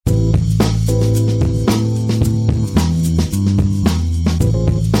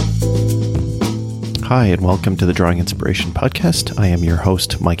Hi, and welcome to the Drawing Inspiration Podcast. I am your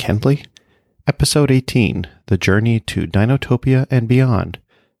host, Mike Hendley. Episode 18, The Journey to Dinotopia and Beyond,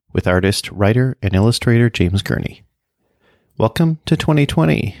 with artist, writer, and illustrator James Gurney. Welcome to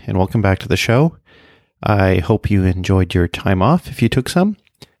 2020, and welcome back to the show. I hope you enjoyed your time off if you took some.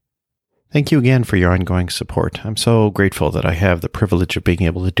 Thank you again for your ongoing support. I'm so grateful that I have the privilege of being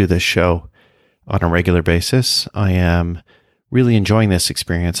able to do this show on a regular basis. I am really enjoying this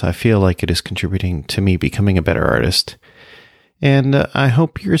experience. I feel like it is contributing to me becoming a better artist. And I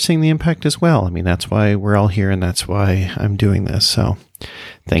hope you're seeing the impact as well. I mean, that's why we're all here and that's why I'm doing this. So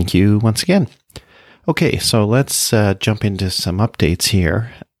thank you once again. Okay, so let's jump into some updates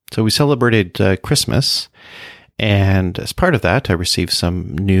here. So we celebrated Christmas, and as part of that, I received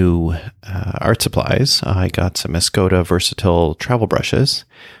some new art supplies. I got some Escoda versatile travel brushes.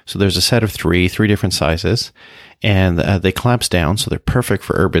 So there's a set of three different sizes, and they collapse down, so they're perfect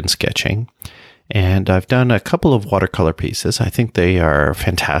for urban sketching. And I've done a couple of watercolor pieces. I think they are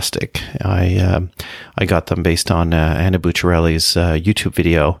fantastic. I got them based on Anna Bucciarelli's YouTube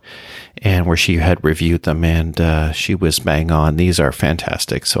video, and where she had reviewed them, and she was bang on. These are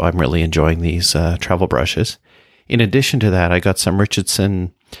fantastic, so I'm really enjoying these travel brushes. In addition to that, I got some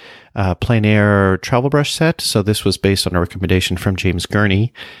Richardson plein air travel brush set. So this was based on a recommendation from James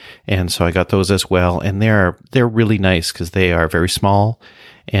Gurney, and so I got those as well. And they're really nice because they are very small,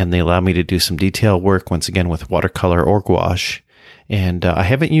 and they allow me to do some detail work once again with watercolor or gouache. And I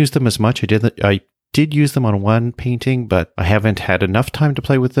haven't used them as much. I did use them on one painting, but I haven't had enough time to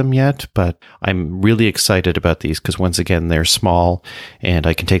play with them yet. But I'm really excited about these because once again, they're small, and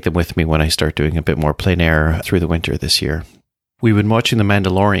I can take them with me when I start doing a bit more plein air through the winter this year. We've been watching The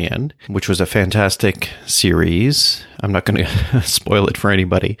Mandalorian, which was a fantastic series. I'm not going to spoil it for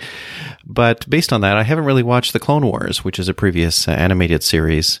anybody. But based on that, I haven't really watched The Clone Wars, which is a previous animated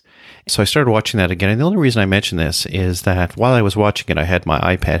series. So I started watching that again. And the only reason I mention this is that while I was watching it, I had my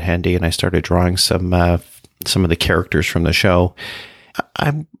iPad handy and I started drawing some of the characters from the show.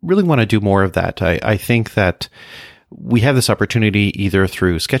 I really want to do more of that. I think that we have this opportunity either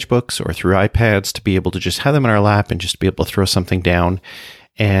through sketchbooks or through iPads to be able to just have them in our lap and just be able to throw something down.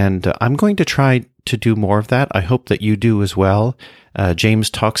 And I'm going to try to do more of that. I hope that you do as well. James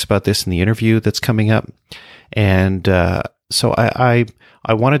talks about this in the interview that's coming up. And so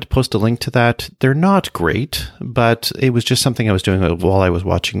I wanted to post a link to that. They're not great, but it was just something I was doing while I was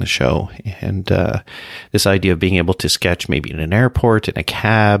watching the show. And this idea of being able to sketch maybe in an airport, in a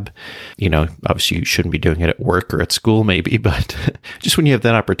cab, obviously you shouldn't be doing it at work or at school maybe, but just when you have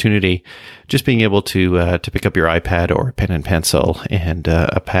that opportunity, just being able to pick up your iPad or a pen and pencil and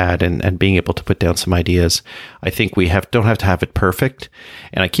a pad and being able to put down some ideas. I think we don't have to have it perfect.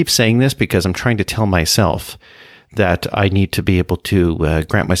 And I keep saying this because I'm trying to tell myself that I need to be able to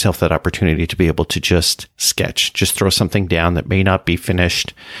grant myself that opportunity to be able to just sketch, just throw something down that may not be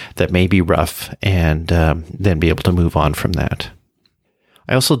finished, that may be rough, and then be able to move on from that.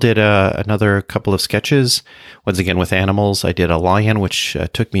 I also did another couple of sketches, once again with animals. I did a lion, which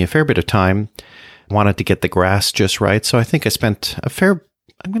took me a fair bit of time. I wanted to get the grass just right, so I think I spent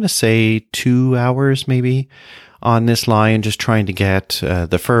I'm going to say 2 hours maybe on this lion, just trying to get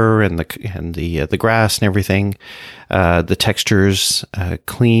the fur and the grass and everything, the textures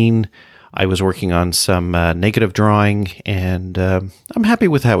clean. I was working on some negative drawing, and I'm happy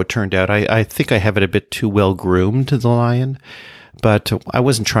with how it turned out. I think I have it a bit too well groomed, the lion, but I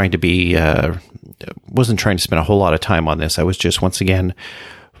wasn't trying to spend a whole lot of time on this. I was just once again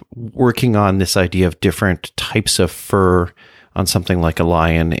working on this idea of different types of fur on something like a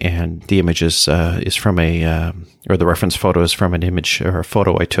lion, and the image is from or the reference photo is from an image or a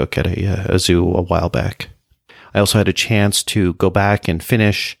photo I took at a zoo a while back. I also had a chance to go back and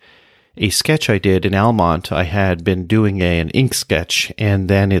finish a sketch I did in Almont. I had been doing an ink sketch, and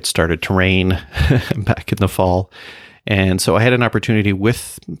then it started to rain back in the fall. And so I had an opportunity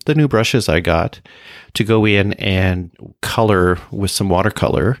with the new brushes I got to go in and color with some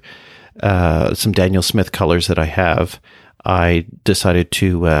watercolor, some Daniel Smith colors that I have. I decided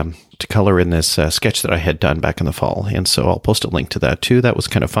to color in this sketch that I had done back in the fall. And so I'll post a link to that too. That was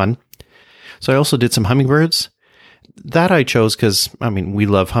kind of fun. So I also did some hummingbirds. That I chose because, we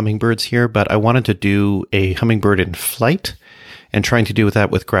love hummingbirds here, but I wanted to do a hummingbird in flight and trying to do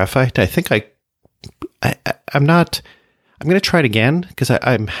that with graphite. I think I'm going to try it again because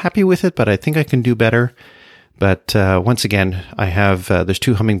I'm happy with it, but I think I can do better. But once again, I have, there's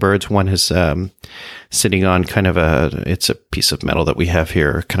two hummingbirds. One is sitting on it's a piece of metal that we have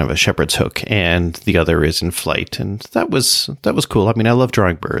here, kind of a shepherd's hook, and the other is in flight. And that was cool. I love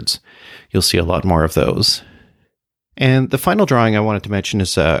drawing birds. You'll see a lot more of those. And the final drawing I wanted to mention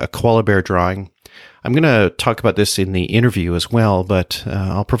is a koala bear drawing. I'm going to talk about this in the interview as well, but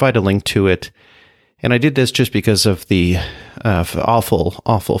I'll provide a link to it. And I did this just because of the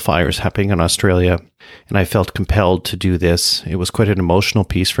awful fires happening in Australia, and I felt compelled to do this. It was quite an emotional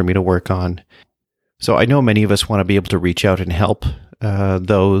piece for me to work on. So I know many of us want to be able to reach out and help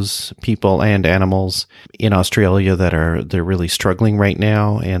those people and animals in Australia they're really struggling right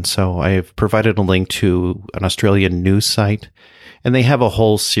now. And so I've provided a link to an Australian news site, and they have a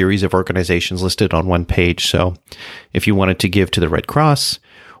whole series of organizations listed on one page. So if you wanted to give to the Red Cross,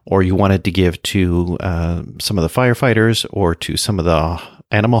 or you wanted to give to some of the firefighters or to some of the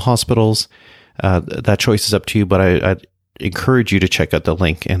animal hospitals, that choice is up to you. But I'd encourage you to check out the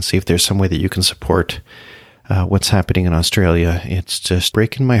link and see if there's some way that you can support what's happening in Australia. It's just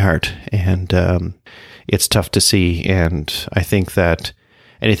breaking my heart, and it's tough to see. And I think that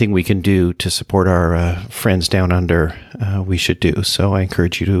anything we can do to support our friends down under, we should do. So I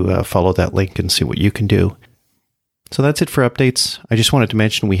encourage you to follow that link and see what you can do. So that's it for updates. I just wanted to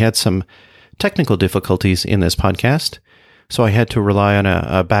mention we had some technical difficulties in this podcast, so I had to rely on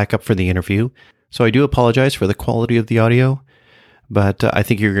a backup for the interview. So I do apologize for the quality of the audio, but I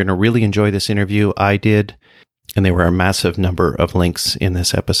think you're going to really enjoy this interview. I did, and there were a massive number of links in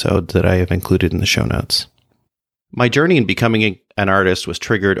this episode that I have included in the show notes. My journey in becoming an artist was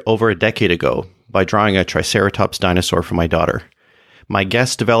triggered over a decade ago by drawing a Triceratops dinosaur for my daughter. My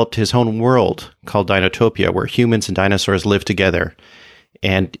guest developed his own world called Dinotopia, where humans and dinosaurs live together,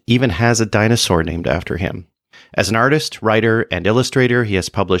 and even has a dinosaur named after him. As an artist, writer, and illustrator, he has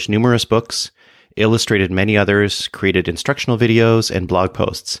published numerous books, illustrated many others, created instructional videos, and blog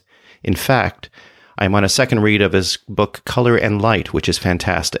posts. In fact, I'm on a second read of his book Color and Light, which is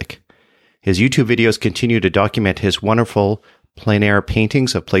fantastic. His YouTube videos continue to document his wonderful plein air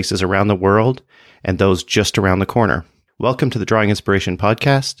paintings of places around the world and those just around the corner. Welcome to the Drawing Inspiration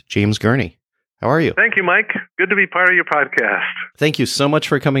Podcast, James Gurney. How are you? Thank you, Mike. Good to be part of your podcast. Thank you so much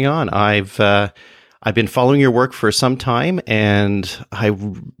for coming on. I've been following your work for some time, and I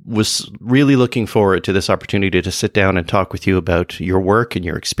was really looking forward to this opportunity to sit down and talk with you about your work and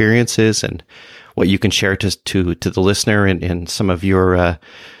your experiences and what you can share to the listener and some of your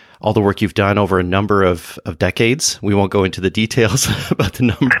all the work you've done over a number of decades. We won't go into the details about the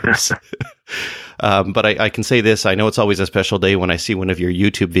numbers. But I can say this, I know it's always a special day when I see one of your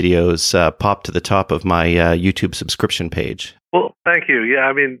YouTube videos pop to the top of my YouTube subscription page. Well, thank you. Yeah,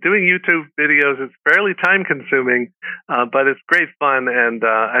 I mean, doing YouTube videos is fairly time-consuming, but it's great fun, and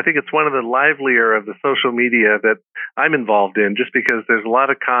I think it's one of the livelier of the social media that I'm involved in, just because there's a lot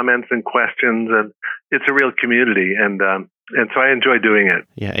of comments and questions, and it's a real community, and so I enjoy doing it.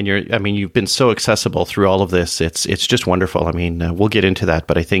 Yeah, and you've been so accessible through all of this. It's just wonderful. I mean, we'll get into that,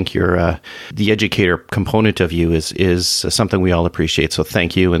 but I think the educator component of you is something we all appreciate. So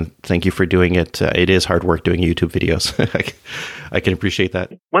thank you, and thank you for doing it. It is hard work doing YouTube videos. I can appreciate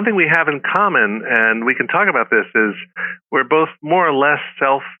that. One thing we have in common, and we can talk about this, is we're both more or less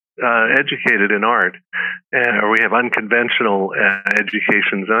educated in art, or we have unconventional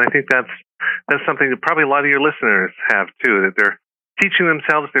educations, and I think that's something that probably a lot of your listeners have too, that they're teaching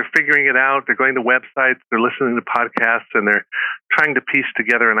themselves, they're figuring it out, they're going to websites, they're listening to podcasts, and they're trying to piece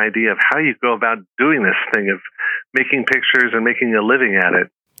together an idea of how you go about doing this thing of making pictures and making a living at it.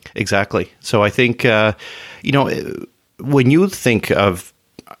 Exactly. So I think, when you think of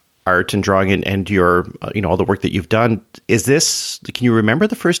art and drawing and your, all the work that you've done, can you remember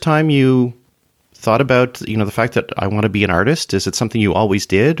the first time you thought about, the fact that I want to be an artist? Is it something you always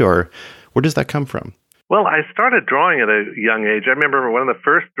did, or where does that come from? Well, I started drawing at a young age. I remember one of the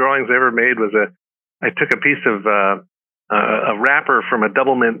first drawings I ever made was I took a piece of a wrapper from a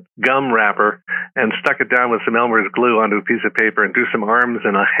double mint gum wrapper and stuck it down with some Elmer's glue onto a piece of paper and drew some arms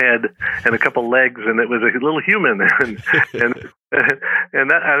and a head and a couple legs, and it was a little human.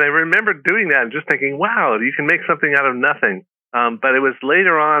 and I remember doing that and just thinking, wow, you can make something out of nothing. But it was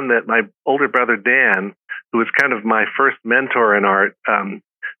later on that my older brother Dan, who was kind of my first mentor in art,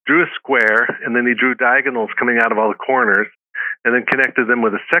 drew a square, and then he drew diagonals coming out of all the corners, and then connected them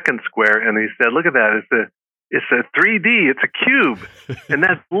with a second square. And he said, "Look at that! It's a 3D. It's a cube." And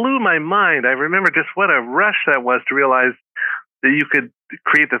that blew my mind. I remember just what a rush that was to realize that you could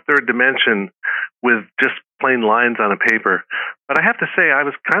create the third dimension with just plain lines on a paper. But I have to say, I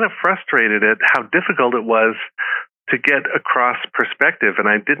was kind of frustrated at how difficult it was to get across perspective, and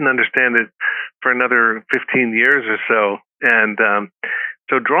I didn't understand it for another 15 years or so. And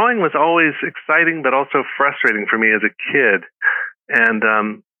so drawing was always exciting, but also frustrating for me as a kid.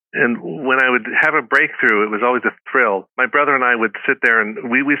 And when I would have a breakthrough, it was always a thrill. My brother and I would sit there, and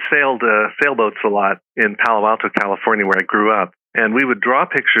we sailed sailboats a lot in Palo Alto, California, where I grew up. And we would draw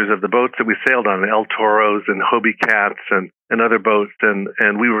pictures of the boats that we sailed on, El Toros and Hobie Cats and other boats.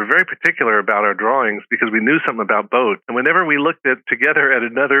 And we were very particular about our drawings because we knew something about boats. And whenever we looked together at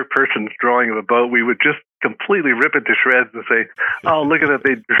another person's drawing of a boat, we would just completely rip it to shreds and say, "Oh, look at that!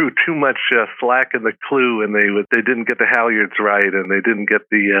 They drew too much slack in the clue, and they didn't get the halyards right, and they didn't get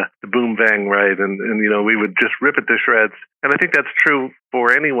the boom bang right." And we would just rip it to shreds. And I think that's true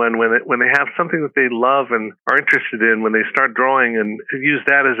for anyone when they have something that they love and are interested in. When they start drawing and use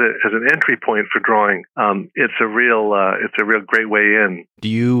that as an entry point for drawing, it's a real great way in. Do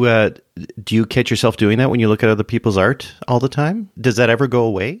you catch yourself doing that when you look at other people's art all the time? Does that ever go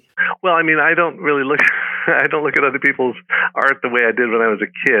away? Well, I mean, I don't really look. I don't look at other people's art the way I did when I was a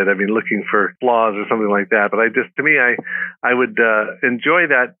kid. I mean, looking for flaws or something like that. But to me, I would enjoy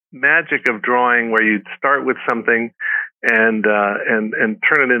that magic of drawing where you'd start with something and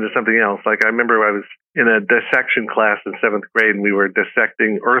turn it into something else. Like I remember I was in a dissection class in 7th grade, and we were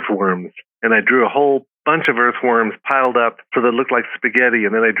dissecting earthworms, and I drew a whole bunch of earthworms piled up so that it looked like spaghetti,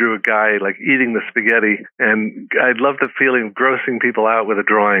 and then I drew a guy like eating the spaghetti, and I love the feeling of grossing people out with a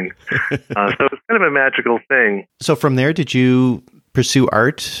drawing. So it's kind of a magical thing. So from there, did you pursue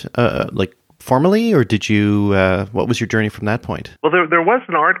art like formally, or did you? What was your journey from that point? Well, there was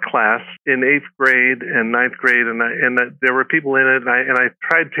an art class in 8th grade and 9th grade, and there were people in it, and I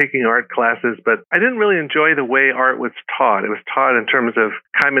tried taking art classes, but I didn't really enjoy the way art was taught. It was taught in terms of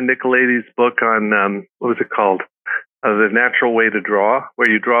Kaiman Nicolaides' book on what was it called? The Natural Way to Draw, where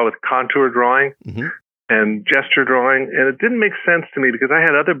you draw with contour drawing and gesture drawing, and it didn't make sense to me because I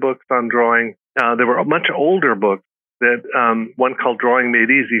had other books on drawing. There were a much older books. That one called Drawing Made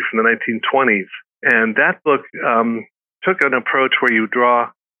Easy from the 1920s. And that book took an approach where you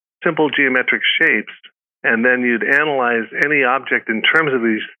draw simple geometric shapes, and then you'd analyze any object in terms of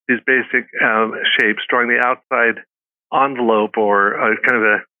these basic shapes, drawing the outside envelope or kind of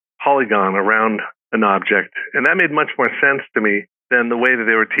a polygon around an object. And that made much more sense to me than the way that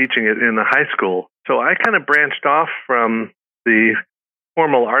they were teaching it in the high school. So I kind of branched off from the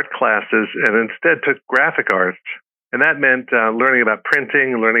formal art classes and instead took graphic arts. And that meant learning about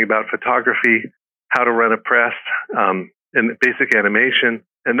printing, learning about photography, how to run a press, and basic animation.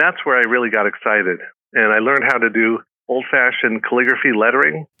 And that's where I really got excited. And I learned how to do old-fashioned calligraphy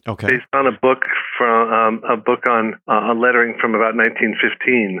lettering based on a book on lettering from about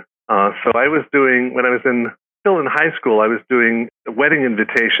 1915. So I was doing, when I was still in high school, I was doing wedding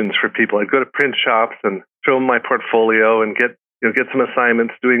invitations for people. I'd go to print shops and show them my portfolio and get some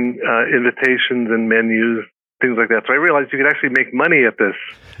assignments, doing invitations and menus, things like that. So I realized you could actually make money at this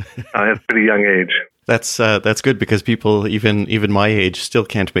at a pretty young age. That's good because people even my age still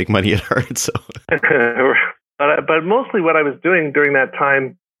can't make money at art. So, but mostly what I was doing during that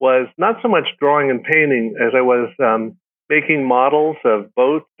time was not so much drawing and painting as I was making models of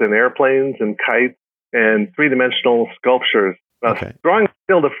boats and airplanes and kites and three-dimensional sculptures. Drawing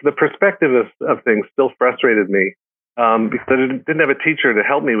still the perspective of things still frustrated me because I didn't have a teacher to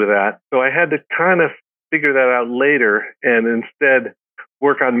help me with that. So I had to kind of figure that out later and instead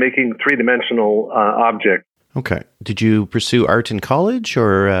work on making three-dimensional objects. Okay. Did you pursue art in college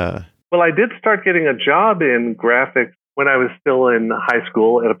or? Well, I did start getting a job in graphics when I was still in high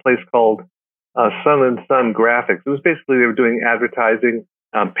school at a place called Sun and Sun Graphics. It was basically they were doing advertising,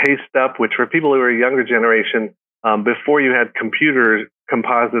 paste up, which for people who were a younger generation, before you had computer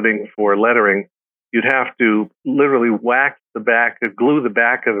compositing for lettering, you'd have to literally glue the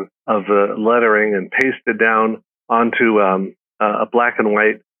back of the lettering and paste it down onto a black and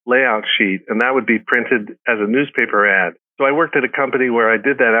white layout sheet, and that would be printed as a newspaper ad. So I worked at a company where I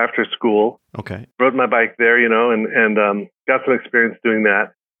did that after school. Okay. Rode my bike there, and got some experience doing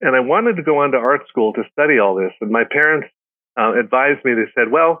that. And I wanted to go on to art school to study all this. And my parents advised me, they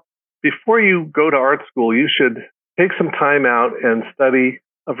said, well, before you go to art school, you should take some time out and study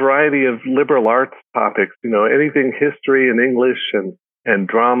a variety of liberal arts topics, anything history and English and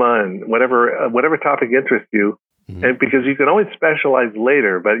drama and whatever topic interests you. Mm-hmm. And because you can always specialize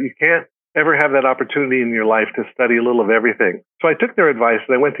later, but you can't ever have that opportunity in your life to study a little of everything. So I took their advice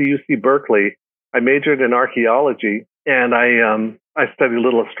and I went to UC Berkeley. I majored in archaeology and I studied a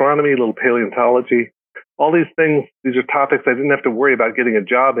little astronomy, a little paleontology, all these things. These are topics I didn't have to worry about getting a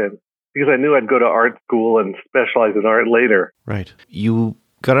job in because I knew I'd go to art school and specialize in art later. Right. You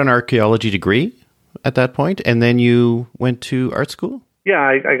got an archaeology degree at that point, and then you went to art school? Yeah,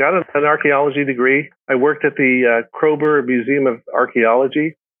 I got an archaeology degree. I worked at the Kroeber Museum of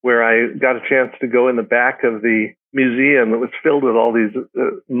Archaeology, where I got a chance to go in the back of the museum that was filled with all these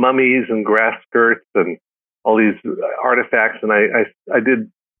mummies and grass skirts and all these artifacts. And I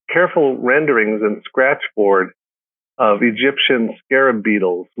did careful renderings and scratchboard of Egyptian scarab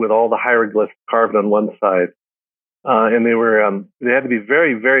beetles with all the hieroglyphs carved on one side. And they had to be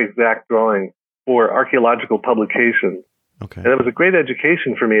very, very exact drawings for archaeological publications. Okay. And it was a great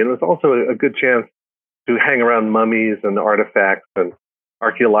education for me. And it was also a good chance to hang around mummies and artifacts and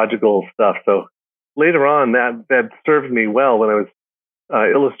archaeological stuff. So later on, that served me well when I was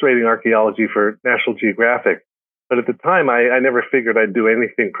illustrating archaeology for National Geographic. But at the time, I never figured I'd do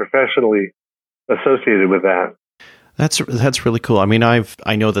anything professionally associated with that. That's really cool. I mean,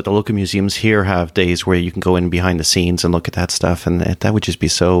 I know that the local museums here have days where you can go in behind the scenes and look at that stuff, and that would just be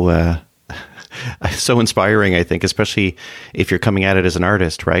so so inspiring, I think, especially if you're coming at it as an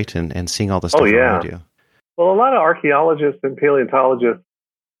artist, right? And seeing all the stuff around you. Well, a lot of archaeologists and paleontologists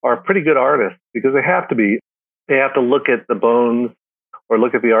are pretty good artists because they have to be. They have to look at the bones or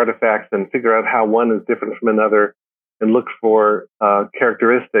look at the artifacts and figure out how one is different from another and look for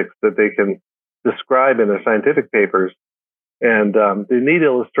characteristics that they can describe in their scientific papers. And they need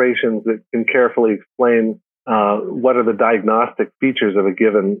illustrations that can carefully explain what are the diagnostic features of a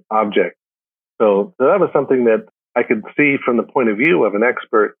given object. So that was something that I could see from the point of view of an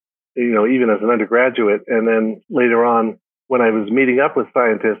expert, even as an undergraduate. And then later on, when I was meeting up with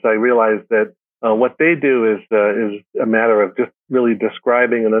scientists, I realized that what they do is a matter of just really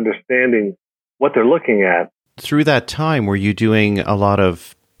describing and understanding what they're looking at. Through that time, were you doing a lot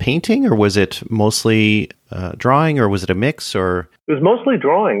of painting, or was it mostly drawing, or was it a mix? Or it was mostly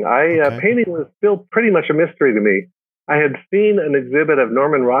drawing. Painting was still pretty much a mystery to me. I had seen an exhibit of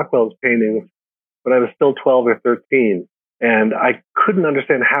Norman Rockwell's paintings when I was still 12 or 13, and I couldn't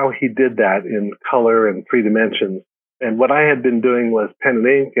understand how he did that in color and 3 dimensions. And what I had been doing was pen and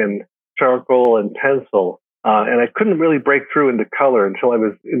ink and charcoal and pencil, and I couldn't really break through into color until I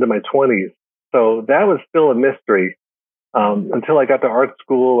was into my 20s. So that was still a mystery. Until I got to art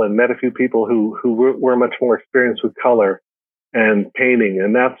school and met a few people who were much more experienced with color and painting.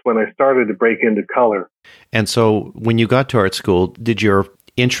 And that's when I started to break into color. And so when you got to art school, did your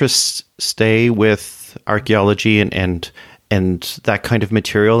interests stay with archaeology and that kind of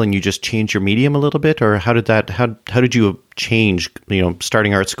material, and you just changed your medium a little bit? Or how did you change,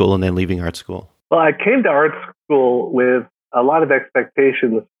 starting art school and then leaving art school? Well, I came to art school with a lot of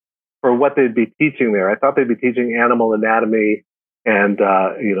expectations for what they'd be teaching there. I thought they'd be teaching animal anatomy and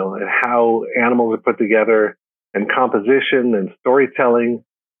how animals are put together, and composition and storytelling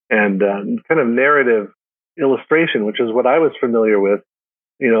and kind of narrative illustration, which is what I was familiar with.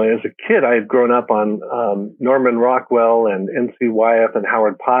 As a kid, I had grown up on Norman Rockwell and N.C. Wyeth and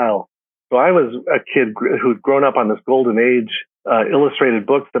Howard Pyle. So I was a kid who'd grown up on this golden age illustrated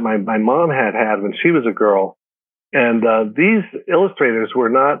books that my mom had when she was a girl. And these illustrators were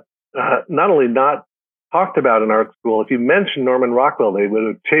not only not talked about in art school. If you mentioned Norman Rockwell, they would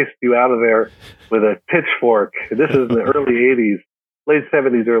have chased you out of there with a pitchfork. This is in the early 80s, late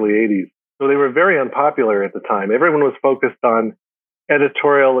 70s, early 80s. So they were very unpopular at the time. Everyone was focused on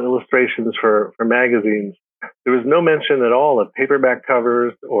editorial illustrations for magazines. There was no mention at all of paperback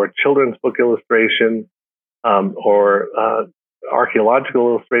covers or children's book illustration or archaeological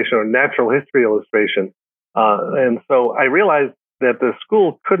illustration or natural history illustration. And so I realized that the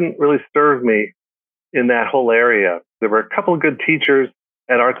school couldn't really serve me in that whole area. There were a couple of good teachers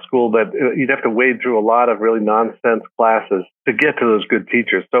at art school, but you'd have to wade through a lot of really nonsense classes to get to those good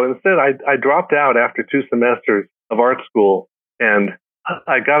teachers. So instead, I dropped out after 2 semesters of art school, and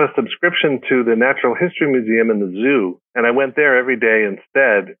I got a subscription to the Natural History Museum and the zoo, and I went there every day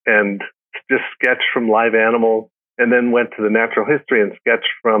instead and just sketched from live animals, and then went to the natural history and sketched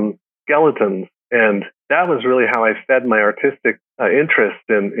from skeletons. And that was really how I fed my artistic interest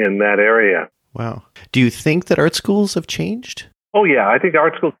in that area. Wow. Do you think that art schools have changed? Oh, yeah. I think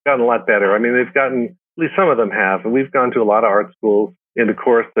art schools have gotten a lot better. I mean, they've gotten, at least some of them have. And we've gone to a lot of art schools in the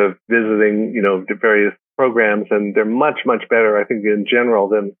course of visiting, the various programs. And they're much, much better, I think, in general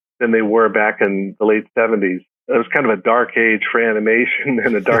than they were back in the late 70s. It was kind of a dark age for animation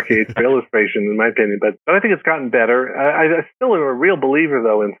and a dark age for illustration, in my opinion. But I think it's gotten better. I still am a real believer,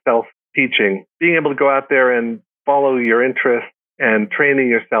 though, in self-teaching. Being able to go out there and follow your interests and training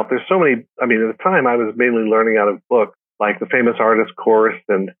yourself. There's so many, at the time I was mainly learning out of books, like the famous artist course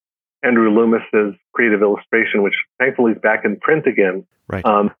and Andrew Loomis's creative illustration, which thankfully is back in print again. Right.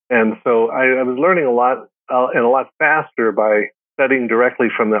 And so I was learning a lot and a lot faster by studying directly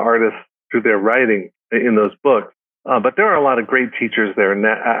from the artists through their writing in those books. But there are a lot of great teachers there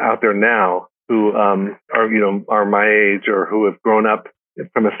out there now who are my age or who have grown up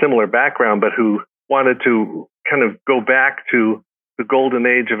from a similar background, but who wanted to kind of go back to the golden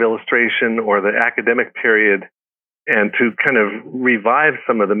age of illustration or the academic period and to kind of revive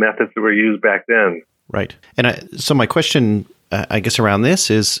some of the methods that were used back then. Right. And so my question, I guess, around this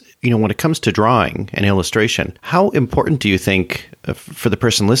is, when it comes to drawing and illustration, how important do you think, for the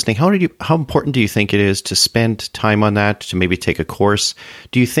person listening, how important do you think it is to spend time on that, to maybe take a course?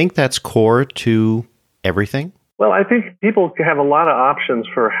 Do you think that's core to everything? Well, I think people have a lot of options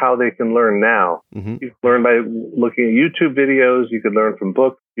for how they can learn now. Mm-hmm. You can learn by looking at YouTube videos. You can learn from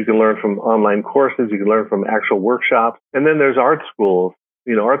books. You can learn from online courses. You can learn from actual workshops. And then there's art schools.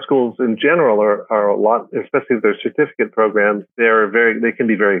 Art schools in general are a lot, especially if they're certificate programs. They can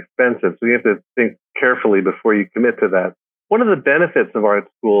be very expensive. So you have to think carefully before you commit to that. One of the benefits of art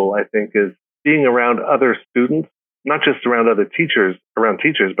school, I think, is being around other students, not just around teachers,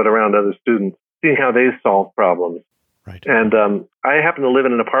 but around other students, seeing how they solve problems. Right. And I happen to live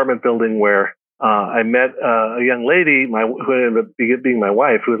in an apartment building where I met a young lady who ended up being my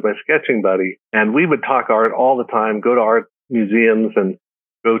wife, who was my sketching buddy. And we would talk art all the time, go to art museums and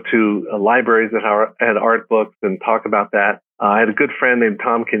go to libraries that had art books and talk about that. I had a good friend named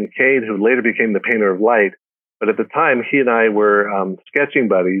Tom Kincaid, who later became the painter of light. But at the time, he and I were sketching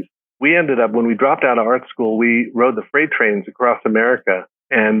buddies. We ended up, when we dropped out of art school, we rode the freight trains across America,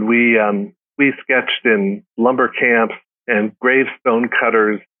 and we sketched in lumber camps and gravestone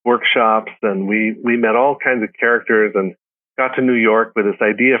cutters workshops, and we met all kinds of characters and got to New York with this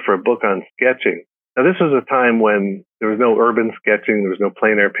idea for a book on sketching. Now, this was a time when there was no urban sketching, there was no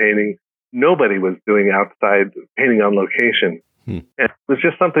plein air painting. Nobody was doing outside painting on location. And it was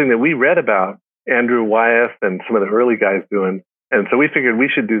just something that we read about, Andrew Wyeth and some of the early guys doing. And so we figured we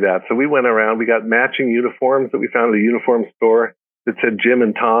should do that. So we went around, we got matching uniforms that we found at a uniform store that said Jim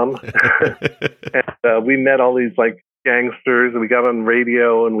and Tom. And we met all these gangsters, and we got on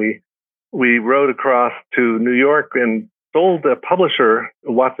radio, and we rode across to New York and sold a publisher,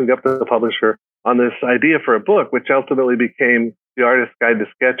 Watson Gupta, the publisher, on this idea for a book, which ultimately became The Artist's Guide to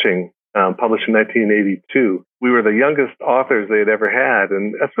Sketching, published in 1982. We were the youngest authors they had ever had,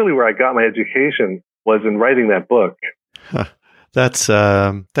 and that's really where I got my education, was in writing that book. Huh. That's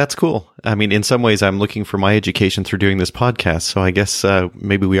cool. I mean, in some ways, I'm looking for my education through doing this podcast, so I guess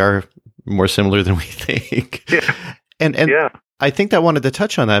maybe we are more similar than we think. Yeah. And yeah. I think I wanted to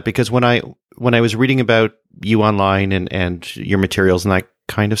touch on that because when I was reading about you online and your materials and that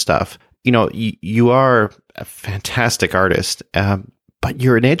kind of stuff, you are a fantastic artist, but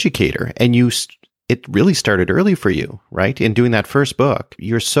you're an educator, and it really started early for you, right? In doing that first book,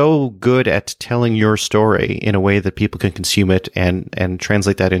 you're so good at telling your story in a way that people can consume it and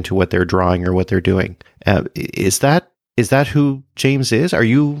translate that into what they're drawing or what they're doing. Is that who James is? Are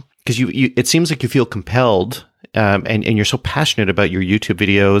you? Because you it seems like you feel compelled. And you're so passionate about your YouTube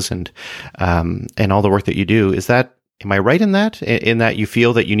videos and all the work that you do. Am I right in that? In that you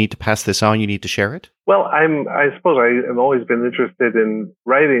feel that you need to pass this on, you need to share it? Well, I suppose I have always been interested in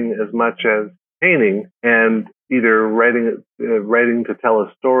writing as much as painting, and either writing to tell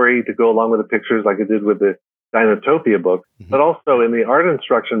a story to go along with the pictures, like I did with the Dinotopia book, but also in the art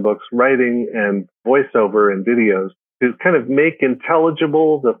instruction books, writing and voiceover and videos to kind of make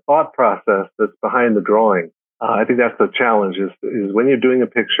intelligible the thought process that's behind the drawing. I think that's the challenge is when you're doing a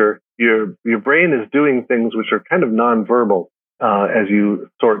picture, your brain is doing things which are kind of nonverbal as you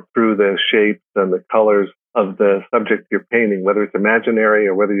sort through the shapes and the colors of the subject you're painting, whether it's imaginary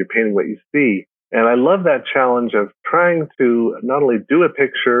or whether you're painting what you see. And I love that challenge of trying to not only do a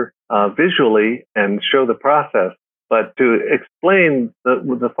picture visually and show the process, but to explain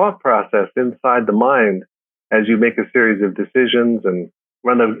the thought process inside the mind as you make a series of decisions and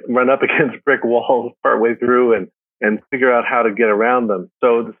run up against brick walls partway through and figure out how to get around them.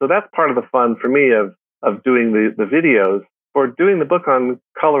 So that's part of the fun for me of doing the videos. For doing the book on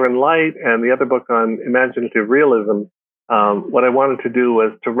color and light and the other book on imaginative realism, what I wanted to do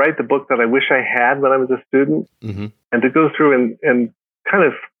was to write the book that I wish I had when I was a student, and to go through and kind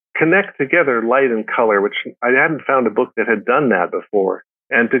of connect together light and color, which I hadn't found a book that had done that before,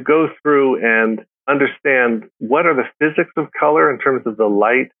 and to go through and understand what are the physics of color in terms of the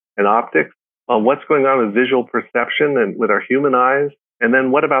light and optics, what's going on with visual perception and with our human eyes, and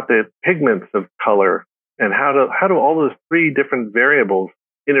then what about the pigments of color, and how do all those three different variables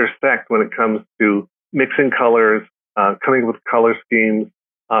intersect when it comes to mixing colors, coming up with color schemes,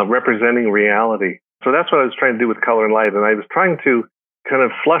 representing reality. So that's what I was trying to do with color and light, and I was trying to kind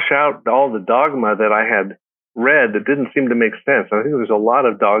of flush out all the dogma that I had read that didn't seem to make sense. I think there's a lot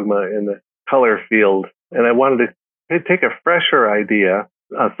of dogma in the color field, and I wanted to take a fresher idea,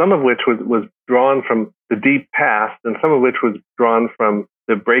 some of which was drawn from the deep past, and some of which was drawn from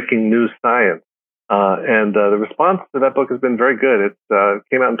the breaking new science. And the response to that book has been very good. It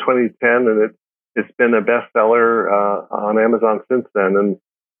came out in 2010, and it's been a bestseller on Amazon since then. And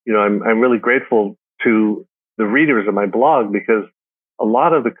I'm really grateful to the readers of my blog, because a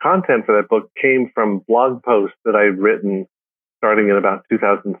lot of the content for that book came from blog posts that I had written starting in about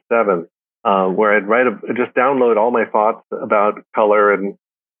 2007, where I'd just download all my thoughts about color and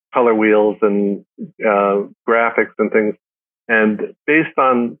color wheels and graphics and things. And based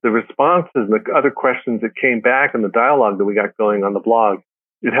on the responses and the other questions that came back and the dialogue that we got going on the blog,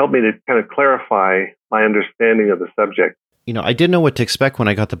 it helped me to kind of clarify my understanding of the subject. I didn't know what to expect when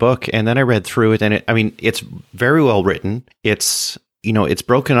I got the book, and then I read through it, and it's very well written. It's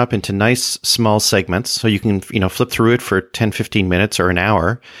broken up into nice small segments, so you can, flip through it for 10, 15 minutes or an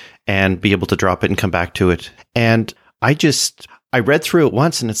hour and be able to drop it and come back to it. And I read through it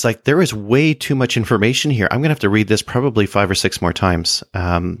once, and it's like, there is way too much information here. I'm going to have to read this probably 5 or 6 more times,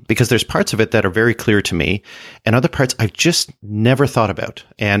 because there's parts of it that are very clear to me, and other parts I've just never thought about.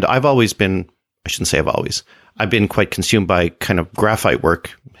 And I've been quite consumed by kind of graphite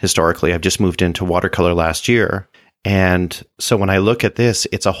work historically. I've just moved into watercolor last year. And so when I look at this,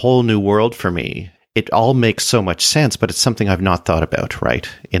 it's a whole new world for me. It all makes so much sense, but it's something I've not thought about, right?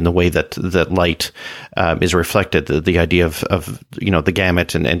 In the way that light is reflected, the idea of the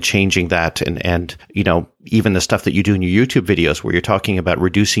gamut and changing that, and even the stuff that you do in your YouTube videos where you're talking about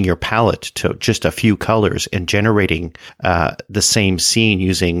reducing your palette to just a few colors and generating the same scene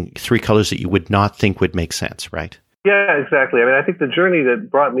using 3 colors that you would not think would make sense, right? Yeah, exactly. I think the journey that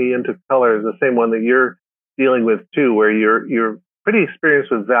brought me into color is the same one that you're dealing with too, where you're pretty experienced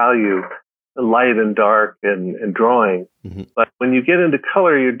with value, light and dark, and drawing. Mm-hmm. But when you get into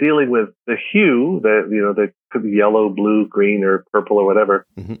color, you're dealing with the hue, that could be yellow, blue, green, or purple, or whatever,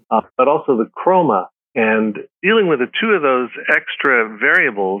 mm-hmm. But also the chroma. And dealing with the two of those extra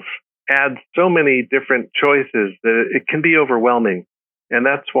variables adds so many different choices that it can be overwhelming. And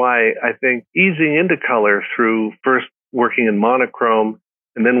that's why I think easing into color through first working in monochrome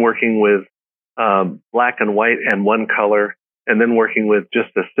and then working with black and white and one color, and then working with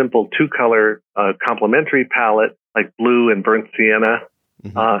just a simple 2-color complementary palette like blue and burnt sienna,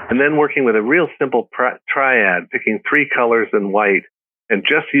 mm-hmm. And then working with a real simple triad, picking 3 colors and white, and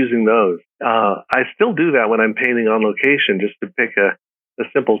just using those. I still do that when I'm painting on location, just to pick a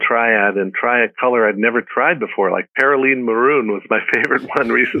simple triad and try a color I'd never tried before, like Paraline Maroon was my favorite one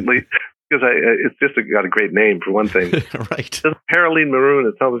recently. Because it's just got a great name, for one thing. Right. Paraline Maroon,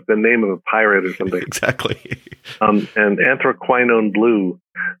 it sounds like the name of a pirate or something. Exactly. And Anthraquinone Blue.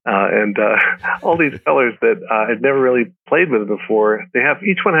 And all these colors that I'd never really played with before.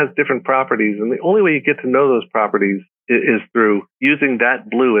 Each one has different properties. And the only way you get to know those properties is through using that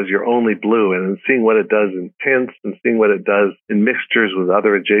blue as your only blue, and then seeing what it does in tints and seeing what it does in mixtures with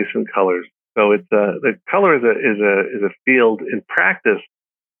other adjacent colors. So it's the color is a field in practice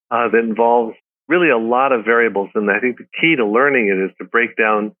that involves really a lot of variables. And I think the key to learning it is to break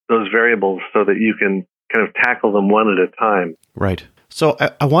down those variables so that you can kind of tackle them one at a time. Right. So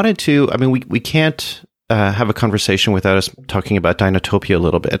I wanted to, we can't have a conversation without us talking about Dinotopia a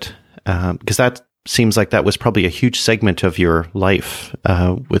little bit, because that seems like that was probably a huge segment of your life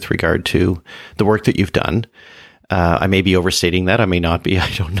with regard to the work that you've done. I may be overstating that. I may not be. I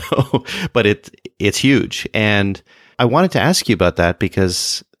don't know. But it's huge. And I wanted to ask you about that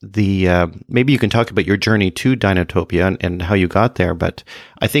because maybe you can talk about your journey to Dinotopia and how you got there. But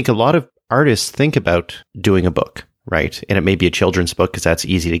I think a lot of artists think about doing a book, right? And it may be a children's book because that's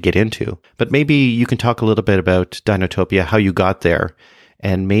easy to get into. But maybe you can talk a little bit about Dinotopia, how you got there,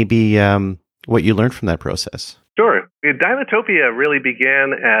 and maybe what you learned from that process. Sure. Dinotopia really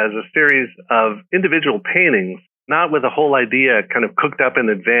began as a series of individual paintings, not with a whole idea kind of cooked up in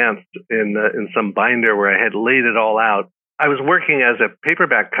advance in some binder where I had laid it all out. I was working as a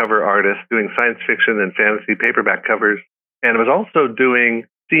paperback cover artist doing science fiction and fantasy paperback covers, and I was also doing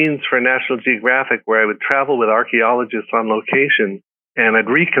scenes for National Geographic where I would travel with archaeologists on location, and I'd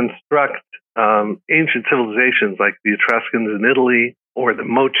reconstruct ancient civilizations like the Etruscans in Italy or the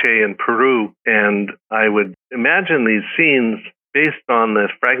Moche in Peru, and I would imagine these scenes based on the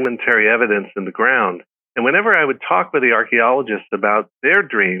fragmentary evidence in the ground. And whenever I would talk with the archaeologists about their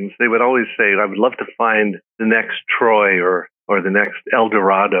dreams, they would always say, I would love to find the next Troy or the next El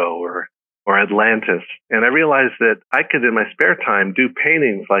Dorado or Atlantis. And I realized that I could, in my spare time, do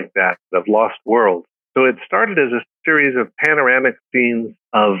paintings like that of lost worlds. So it started as a series of panoramic scenes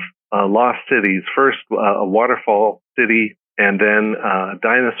of lost cities. First, a waterfall city, and then a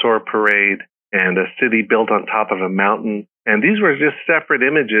dinosaur parade, and a city built on top of a mountain. And these were just separate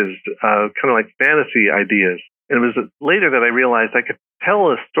images, kind of like fantasy ideas. And it was later that I realized I could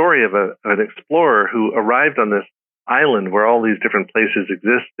tell a story of an explorer who arrived on this island where all these different places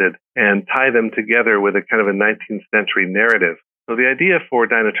existed and tie them together with a kind of a 19th century narrative. So the idea for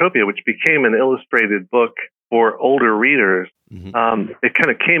Dinotopia, which became an illustrated book for older readers, it kind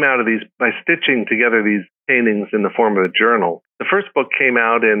of came out of these by stitching together these paintings in the form of a journal. The first book came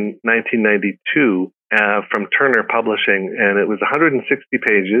out in 1992 from Turner Publishing, and it was 160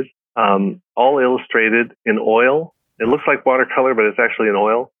 pages, all illustrated in oil. It looks like watercolor, but it's actually in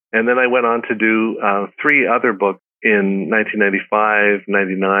oil. And then I went on to do 3 other books in 1995,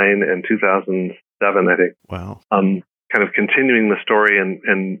 99, and 2007, I think. Wow. Kind of continuing the story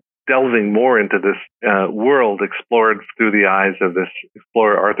and delving more into this world explored through the eyes of this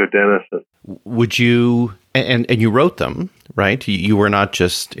explorer, Arthur Denison. Would you, and you wrote them, right? You were not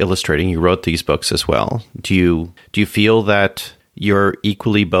just illustrating, you wrote these books as well. Do you feel that you're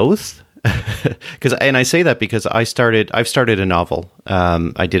equally both? And I say that because I've started a novel.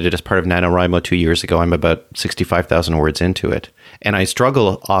 I did it as part of NaNoWriMo 2 years ago. I'm about 65,000 words into it. And I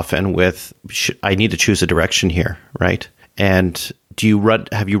struggle often with, I need to choose a direction here, right? And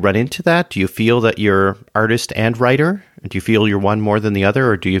have you run into that? Do you feel that you're artist and writer? Do you feel you're one more than the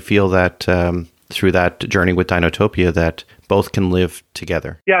other? Or do you feel that through that journey with Dinotopia that both can live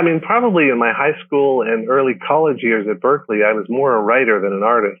together? Yeah, I mean, probably in my high school and early college years at Berkeley, I was more a writer than an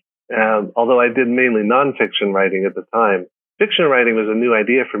artist. Although I did mainly nonfiction writing at the time. Fiction writing was a new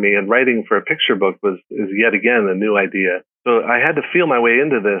idea for me, and writing for a picture book is yet again a new idea. So I had to feel my way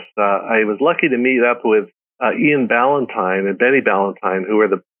into this. I was lucky to meet up with Ian Ballantine and Benny Ballantine, who are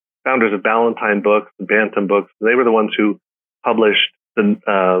the founders of Ballantine Books, the Bantam Books. They were the ones who published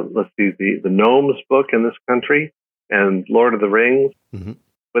the Gnomes book in this country and Lord of the Rings. Mm-hmm.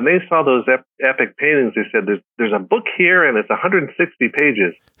 When they saw those epic paintings, they said, "There's a book here, and it's 160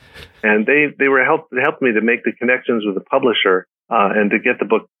 pages." And they were helped me to make the connections with the publisher and to get the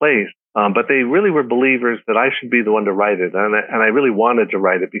book placed. But they really were believers that I should be the one to write it, and I really wanted to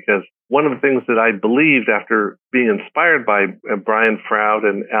write it because one of the things that I believed after being inspired by Brian Froud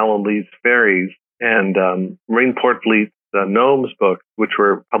and Alan Lee's Fairies and Maureen Portfleet's Gnomes books, which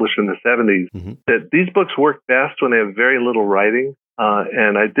were published in the 70s, that these books work best when they have very little writing.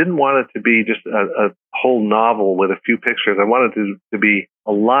 And I didn't want it to be just a whole novel with a few pictures. I wanted it to be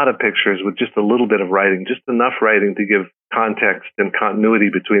a lot of pictures with just a little bit of writing, just enough writing to give context and continuity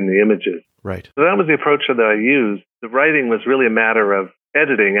between the images. Right. So that was the approach that I used. The writing was really a matter of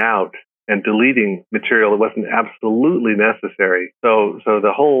editing out and deleting material that wasn't absolutely necessary. So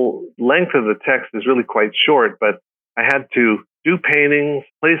the whole length of the text is really quite short, but I had to do paintings,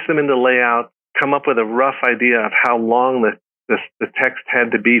 place them into layout, come up with a rough idea of how long the text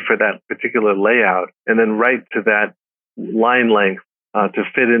had to be for that particular layout, and then write to that line length to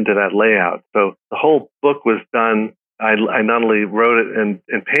fit into that layout. So the whole book was done. I not only wrote it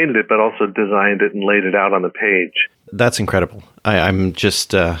and painted it, but also designed it and laid it out on the page. That's incredible. I'm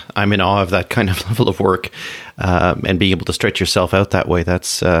just, I'm in awe of that kind of level of work and being able to stretch yourself out that way.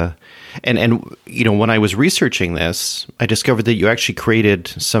 That's, and you know, when I was researching this, I discovered that you actually created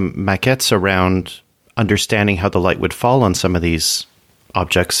some maquettes around understanding how the light would fall on some of these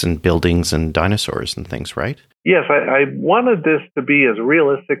objects and buildings and dinosaurs and things, right? Yes, I wanted this to be as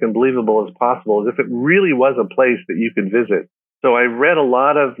realistic and believable as possible, as if it really was a place that you could visit. So I read a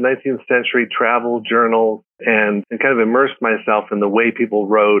lot of 19th century travel journals and kind of immersed myself in the way people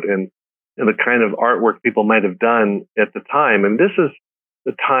wrote and the kind of artwork people might have done at the time. And this is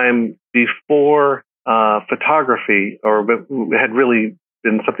the time before photography had really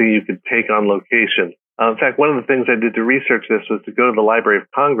been something you could take on location. In fact, one of the things I did to research this was to go to the Library of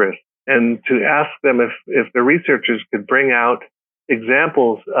Congress and to ask them if the researchers could bring out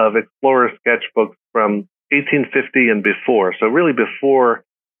examples of explorer sketchbooks from 1850 and before. So really before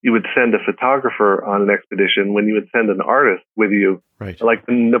you would send a photographer on an expedition, when you would send an artist with you. Right. Like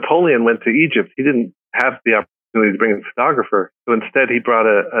when Napoleon went to Egypt, he didn't have the opportunity to bring a photographer. So instead, he brought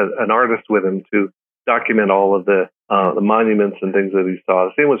an artist with him to document all of the monuments and things that he saw.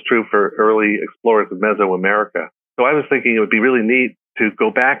 The same was true for early explorers of Mesoamerica. So I was thinking it would be really neat to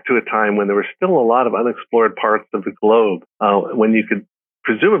go back to a time when there were still a lot of unexplored parts of the globe, when you could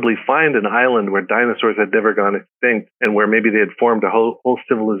presumably find an island where dinosaurs had never gone extinct and where maybe they had formed a whole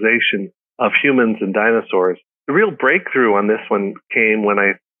civilization of humans and dinosaurs. The real breakthrough on this one came when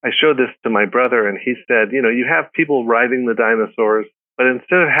I showed this to my brother, and he said, you know, you have people riding the dinosaurs, but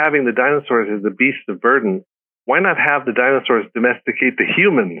instead of having the dinosaurs as the beasts of burden, why not have the dinosaurs domesticate the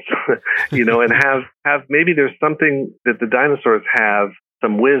humans, you know, and have maybe there's something that the dinosaurs have,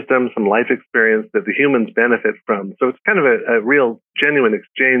 some wisdom, some life experience that the humans benefit from. So it's kind of a real genuine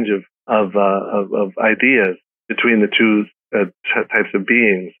exchange of ideas between the two types of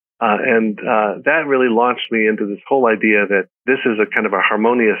beings. And that really launched me into this whole idea that this is a kind of a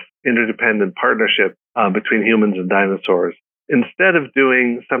harmonious, interdependent partnership between humans and dinosaurs. instead of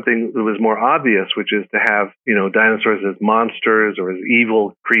doing something that was more obvious, which is to have, dinosaurs as monsters or as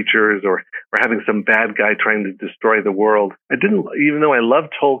evil creatures or having some bad guy trying to destroy the world, even though I love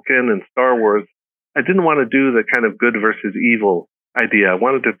Tolkien and Star Wars, I didn't want to do the kind of good versus evil idea. I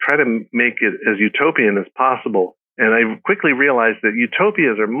wanted to try to make it as utopian as possible. And I quickly realized that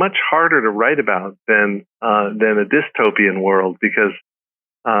utopias are much harder to write about than a dystopian world, because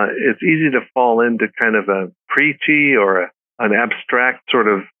it's easy to fall into kind of a preachy or an abstract sort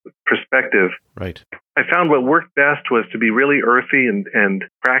of perspective. Right. I found what worked best was to be really earthy and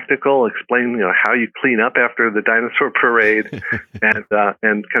practical, explain how you clean up after the dinosaur parade and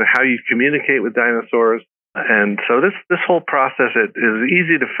kind of how you communicate with dinosaurs. And so this whole process, it is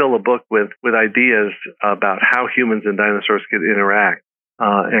easy to fill a book with ideas about how humans and dinosaurs could interact.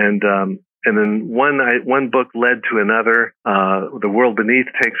 And then one book led to another. The World Beneath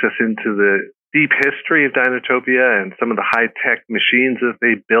takes us into the deep history of Dinotopia and some of the high-tech machines that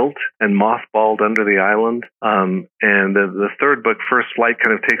they built and mothballed under the island. And the third book, First Flight,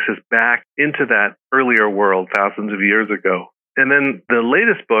 kind of takes us back into that earlier world thousands of years ago. And then the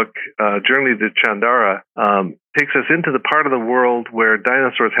latest book, Journey to Chandara, takes us into the part of the world where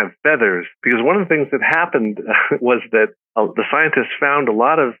dinosaurs have feathers. Because one of the things that happened was that the scientists found a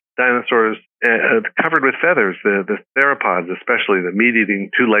lot of dinosaurs covered with feathers, the theropods, especially the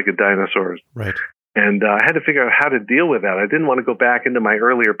meat-eating two-legged dinosaurs. Right. And I had to figure out how to deal with that. I didn't want to go back into my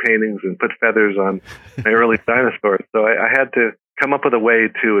earlier paintings and put feathers on my early dinosaurs. So I had to come up with a way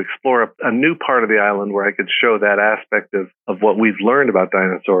to explore a new part of the island where I could show that aspect of what we've learned about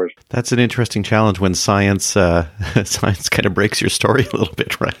dinosaurs. That's an interesting challenge when science kind of breaks your story a little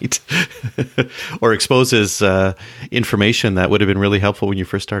bit, right? Or exposes information that would have been really helpful when you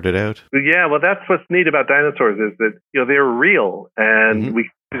first started out. Yeah, well, that's what's neat about dinosaurs is that they're real, and we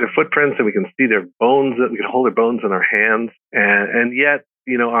can see their footprints and we can see their bones. We can hold their bones in our hands, and yet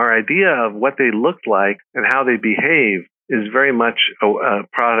our idea of what they looked like and how they behave is very much a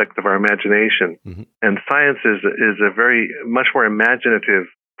product of our imagination. Mm-hmm. And science is a very much more imaginative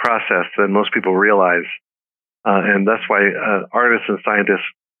process than most people realize. And that's why artists and scientists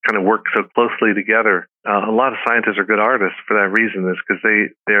kind of work so closely together. A lot of scientists are good artists for that reason, is because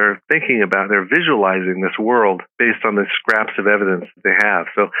they're visualizing this world based on the scraps of evidence that they have.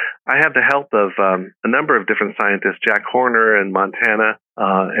 So I have the help of a number of different scientists, Jack Horner in Montana,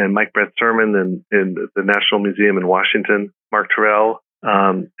 and Mike Brett Sermon in the National Museum in Washington, Mark Terrell,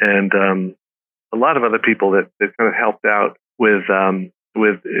 and a lot of other people that kind of helped out with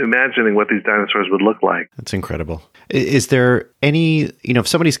imagining what these dinosaurs would look like. That's incredible. Is there any, if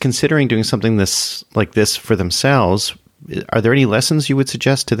somebody's considering doing something like this for themselves, are there any lessons you would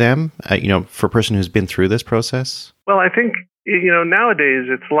suggest to them, for a person who's been through this process? Well, I think, nowadays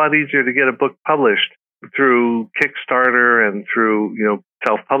it's a lot easier to get a book published through Kickstarter and through,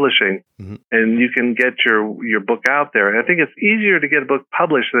 self-publishing, mm-hmm. and you can get your book out there. And I think it's easier to get a book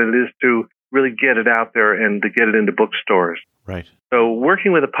published than it is to really get it out there and to get it into bookstores. Right. So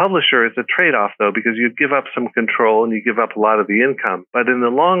working with a publisher is a trade-off, though, because you give up some control and you give up a lot of the income. But in the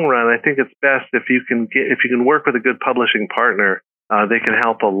long run, I think it's best if you can work with a good publishing partner. They can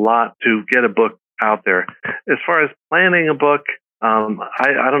help a lot to get a book out there. As far as planning a book,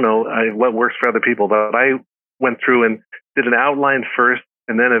 I don't know what works for other people, but I went through and did an outline first,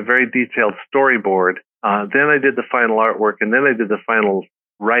 and then a very detailed storyboard. Then I did the final artwork, and then I did the final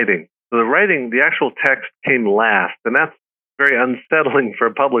writing. So the actual text came last, and that's very unsettling for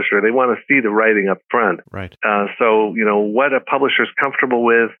a publisher. They want to see the writing up front. Right. So, what a publisher's comfortable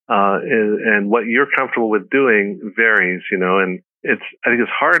with and what you're comfortable with doing varies, and I think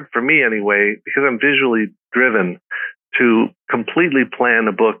it's hard for me anyway, because I'm visually driven, to completely plan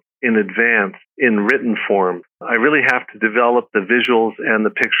a book in advance in written form. I really have to develop the visuals and the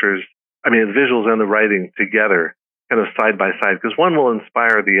pictures, the visuals and the writing together, kind of side by side, because one will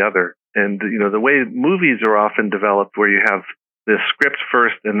inspire the other. And, the way movies are often developed, where you have the script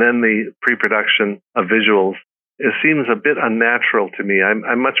first and then the pre-production of visuals, it seems a bit unnatural to me.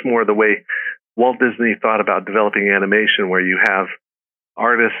 I'm much more the way Walt Disney thought about developing animation, where you have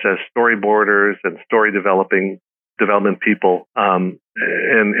artists as storyboarders and story development people, and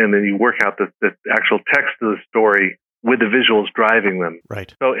then you work out the actual text of the story with the visuals driving them.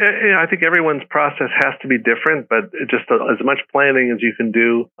 Right. So I think everyone's process has to be different, but just as much planning as you can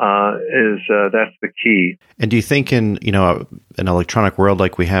do that's the key. And do you think in an electronic world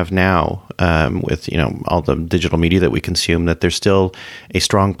like we have now, with all the digital media that we consume, that there's still a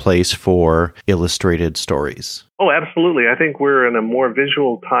strong place for illustrated stories? Oh, absolutely. I think we're in a more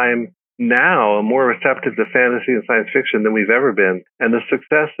visual time now, more receptive to fantasy and science fiction than we've ever been. And the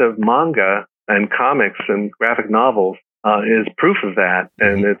success of manga and comics and graphic novels is proof of that,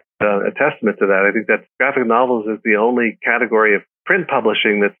 and it's a testament to that. I think that graphic novels is the only category of print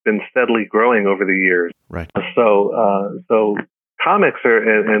publishing that's been steadily growing over the years. Right. So comics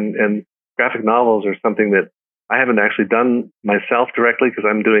and graphic novels are something that I haven't actually done myself directly because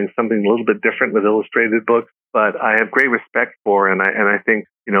I'm doing something a little bit different with illustrated books, but I have great respect for, and I think,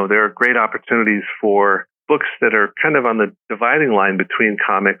 there are great opportunities for books that are kind of on the dividing line between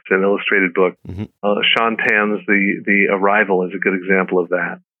comics and illustrated books. Sean Tan's The Arrival is a good example of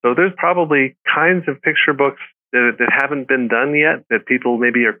that. So there's probably kinds of picture books that haven't been done yet that people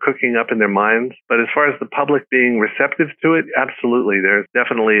maybe are cooking up in their minds. But as far as the public being receptive to it, absolutely. There's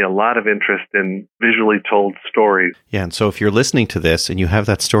definitely a lot of interest in visually told stories. Yeah, and so if you're listening to this and you have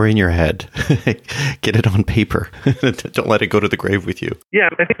that story in your head, get it on paper. Don't let it go to the grave with you. Yeah,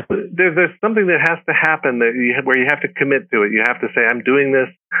 I think there's something that has to happen where you have to commit to it. You have to say, I'm doing this.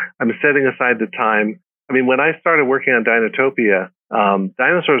 I'm setting aside the time. I mean, when I started working on Dinotopia,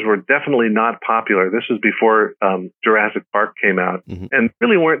 dinosaurs were definitely not popular. This was before Jurassic Park came out. And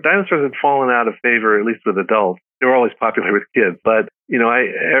really dinosaurs had fallen out of favor, at least with adults. They were always popular with kids. But,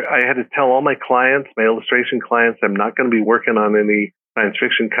 I had to tell all my clients, my illustration clients, I'm not going to be working on any science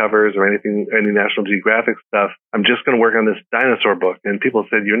fiction covers or any National Geographic stuff. I'm just going to work on this dinosaur book. And people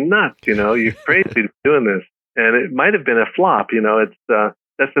said, you're nuts, you're crazy doing this. And it might have been a flop.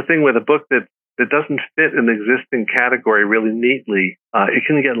 That's the thing with a book that doesn't fit an existing category really neatly. It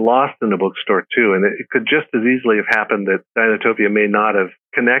can get lost in the bookstore too, and it could just as easily have happened that Dinotopia may not have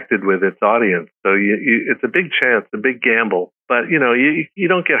connected with its audience. So it's a big chance, a big gamble. But you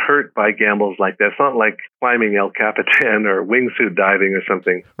don't get hurt by gambles like that. It's not like climbing El Capitan or wingsuit diving or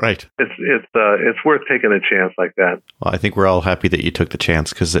something. Right. It's worth taking a chance like that. Well, I think we're all happy that you took the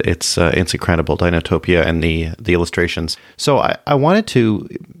chance because it's incredible, Dinotopia and the illustrations. So I wanted to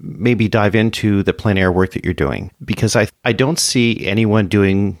maybe dive into the plein air work that you're doing because I don't see anyone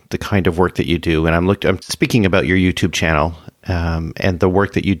doing the kind of work that you do. And I'm speaking about your YouTube channel. And the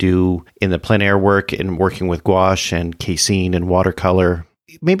work that you do in the plein air work and working with gouache and casein and watercolor.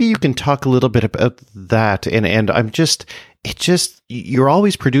 Maybe you can talk a little bit about that. And you're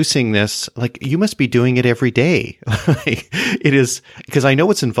always producing this, like you must be doing it every day. It is, because I know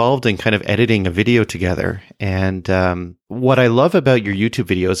what's involved in kind of editing a video together. And what I love about your YouTube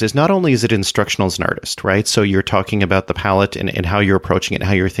videos is not only is it instructional as an artist, right? So you're talking about the palette and how you're approaching it and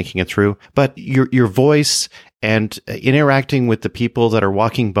how you're thinking it through, but your voice and interacting with the people that are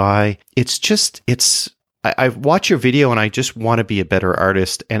walking by. I watch your video and I just want to be a better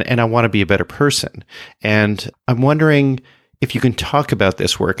artist and I want to be a better person. And I'm wondering if you can talk about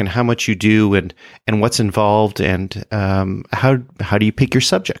this work and how much you do and what's involved and how do you pick your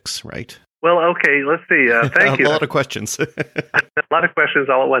subjects, right? Well, okay, let's see. Thank you. A lot of questions. A lot of questions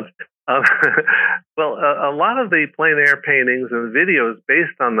all at once. Well, a lot of the plein air paintings and videos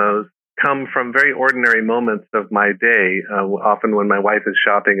based on those come from very ordinary moments of my day. Often when my wife is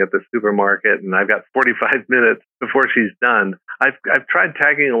shopping at the supermarket and I've got 45 minutes before she's done, I've tried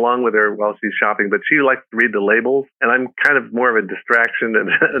tagging along with her while she's shopping, but she likes to read the labels, and I'm kind of more of a distraction and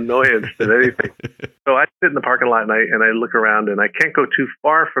annoyance than anything. So I sit in the parking lot and I look around, and I can't go too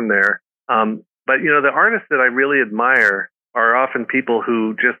far from there. But the artists that I really admire are often people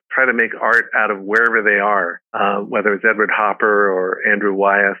who just try to make art out of wherever they are, whether it's Edward Hopper or Andrew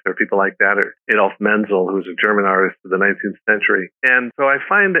Wyeth or people like that, or Adolf Menzel, who's a German artist of the 19th century. And so I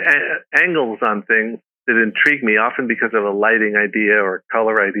find angles on things that intrigue me, often because of a lighting idea or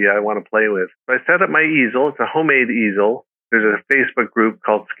color idea I want to play with. So I set up my easel. It's a homemade easel. There's a Facebook group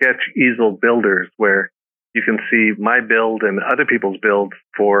called Sketch Easel Builders where you can see my build and other people's builds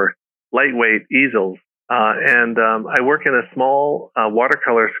for lightweight easels. I work in a small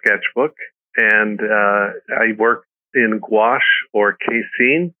watercolor sketchbook, and I work in gouache or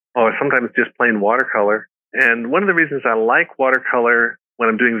casein, or sometimes just plain watercolor. And one of the reasons I like watercolor when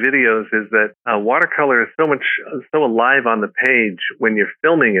I'm doing videos is that watercolor is so alive on the page when you're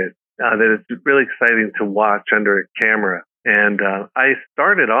filming it that it's really exciting to watch under a camera. And I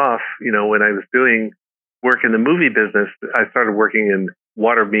started off, when I was doing work in the movie business, I started working in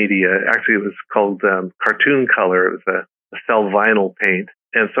water media. Actually, it was called cartoon color. It was a cell vinyl paint.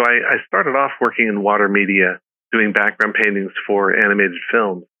 And so I started off working in water media, doing background paintings for animated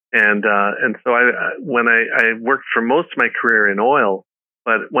films. And so when I worked for most of my career in oil,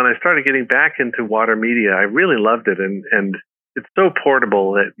 but when I started getting back into water media, I really loved it. And it's so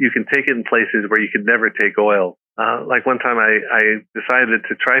portable that you can take it in places where you could never take oil. Like one time I decided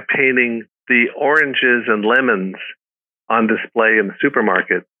to try painting the oranges and lemons on display in the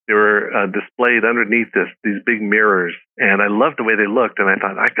supermarket. they were displayed underneath these big mirrors. And I loved the way they looked. And I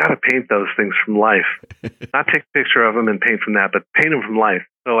thought, I got to paint those things from life. Not take a picture of them and paint from that, but paint them from life.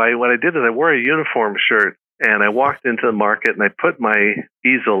 So what I did is I wore a uniform shirt. And I walked into the market and I put my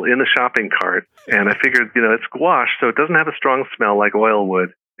easel in the shopping cart. And I figured, it's gouache, so it doesn't have a strong smell like oil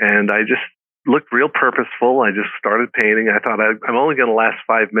would. And I just looked real purposeful. I just started painting. I thought I'm only going to last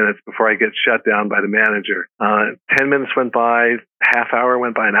 5 minutes before I get shut down by the manager. 10 minutes went by, half hour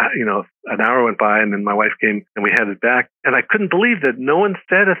went by, an hour went by, and then my wife came and we headed back. And I couldn't believe that no one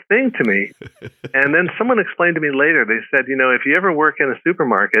said a thing to me. And then someone explained to me later, they said, if you ever work in a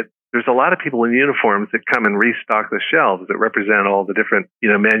supermarket, there's a lot of people in uniforms that come and restock the shelves that represent all the different,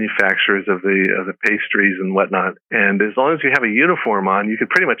 manufacturers of the pastries and whatnot. And as long as you have a uniform on, you can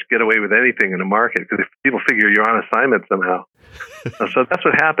pretty much get away with anything in the market because people figure you're on assignment somehow. So that's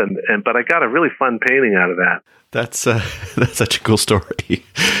what happened. But I got a really fun painting out of that. That's such a cool story.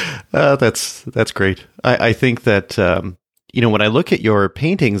 That's great. I think that when I look at your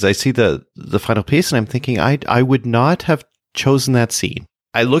paintings, I see the final piece, and I'm thinking I would not have chosen that scene.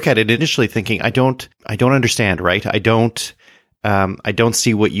 I look at it initially thinking I don't understand, right? I don't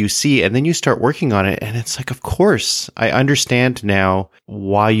see what you see, and then you start working on it, and it's like, of course, I understand now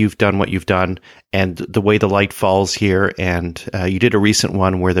why you've done what you've done, and the way the light falls here. And you did a recent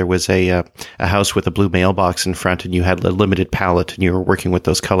one where there was a house with a blue mailbox in front, and you had a limited palette, and you were working with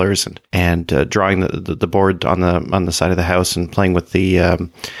those colors and drawing the board on the side of the house and playing with the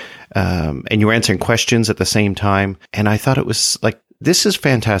and you were answering questions at the same time. And I thought it was like, this is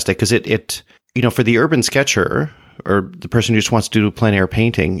fantastic because it for the urban sketcher or the person who just wants to do plein air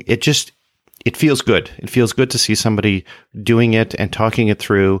painting, it feels good. It feels good to see somebody doing it and talking it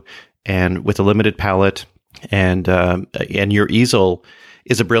through, and with a limited palette. And your easel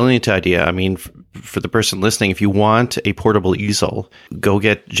is a brilliant idea. I mean, for the person listening, if you want a portable easel, go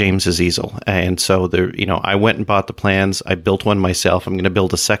get James's easel. And so I went and bought the plans. I built one myself. I'm going to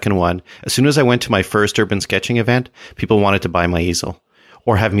build a second one. As soon as I went to my first urban sketching event, people wanted to buy my easel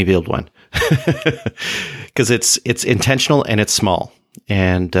or have me build one because it's intentional and it's small.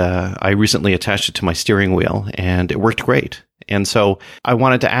 And I recently attached it to my steering wheel, and it worked great. And so I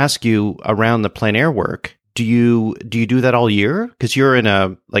wanted to ask you around the plein air work. Do you do that all year? Because you're in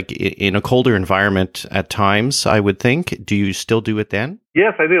a colder environment at times, I would think. Do you still do it then?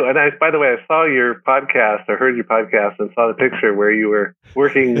 Yes, I do. And by the way, I saw your podcast. I heard your podcast and saw the picture where you were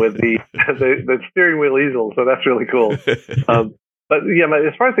working with the steering wheel easel. So that's really cool. But yeah,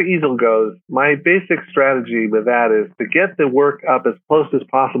 as far as the easel goes, my basic strategy with that is to get the work up as close as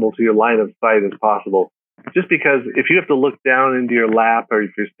possible to your line of sight as possible. Just because if you have to look down into your lap, or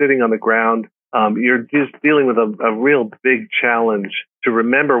if you're sitting on the ground, you're just dealing with a real big challenge to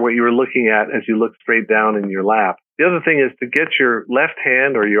remember what you were looking at as you look straight down in your lap. The other thing is to get your left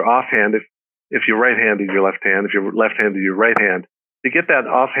hand or your offhand, if you're right-handed, your left hand, if you're left-handed, your right hand, to get that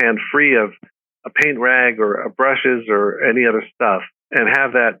offhand free of a paint rag or brushes or any other stuff, and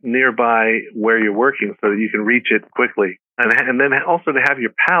have that nearby where you're working so that you can reach it quickly. And then also to have your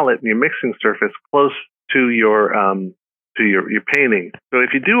palette and your mixing surface close to your painting. So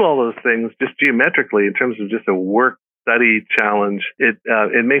if you do all those things just geometrically in terms of just a work study challenge, it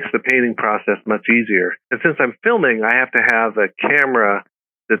makes the painting process much easier. And since I'm filming, I have to have a camera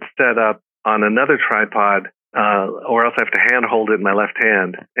that's set up on another tripod, or else I have to hand hold it in my left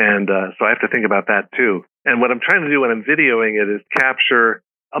hand. And so I have to think about that too. And what I'm trying to do when I'm videoing it is capture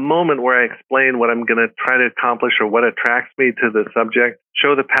a moment where I explain what I'm going to try to accomplish or what attracts me to the subject,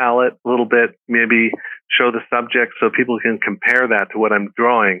 show the palette a little bit, maybe show the subject so people can compare that to what I'm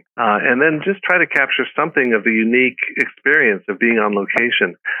drawing, and then just try to capture something of the unique experience of being on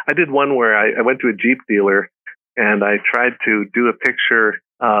location. I did one where I went to a Jeep dealer and I tried to do a picture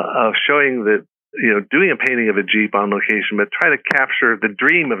of showing that, doing a painting of a Jeep on location, but try to capture the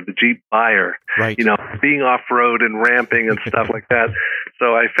dream of the Jeep buyer, right? Being off-road and ramping and stuff like that.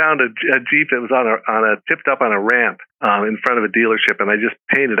 So I found a Jeep that was tipped up on a ramp in front of a dealership, and I just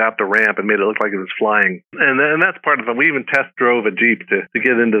painted out the ramp and made it look like it was flying. And that's part of it. We even test drove a Jeep to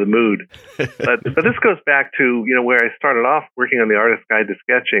get into the mood. But this goes back to where I started off working on the Artist Guide to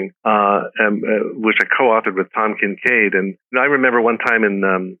Sketching, which I co-authored with Tom Kincaid. And I remember one time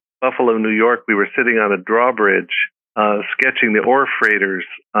in Buffalo, New York, we were sitting on a drawbridge sketching the ore freighters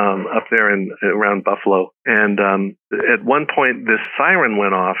up there around Buffalo. And at one point, this siren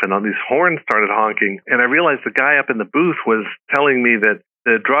went off and all these horns started honking. And I realized the guy up in the booth was telling me that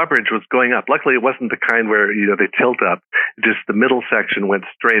the drawbridge was going up. Luckily, it wasn't the kind where, they tilt up. Just the middle section went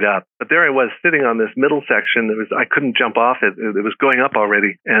straight up. But there I was sitting on this middle section. I couldn't jump off it. It was going up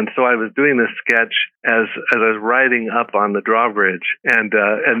already. And so I was doing this sketch as I was riding up on the drawbridge. And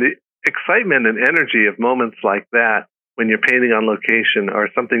the excitement and energy of moments like that when you're painting on location are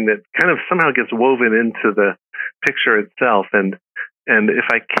something that kind of somehow gets woven into the picture itself. And if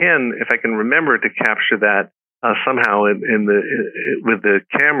I can remember to capture that somehow with the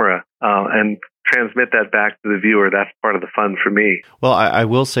camera and transmit that back to the viewer, that's part of the fun for me. Well, I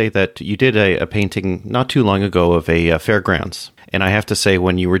will say that you did a painting not too long ago of a fairgrounds. And I have to say,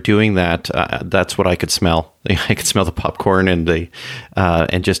 when you were doing that, that's what I could smell. I could smell the popcorn and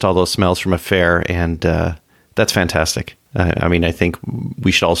and just all those smells from a fair. And that's fantastic. I think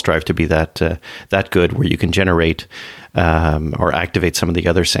we should all strive to be that good, where you can generate or activate some of the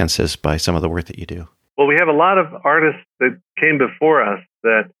other senses by some of the work that you do. Well, we have a lot of artists that came before us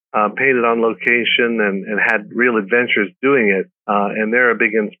that painted on location and had real adventures doing it, and they're a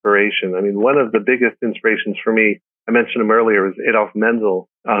big inspiration. One of the biggest inspirations for me, I mentioned him earlier, is Adolf Menzel,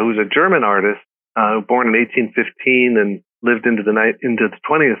 who's a German artist, born in 1815 and lived into the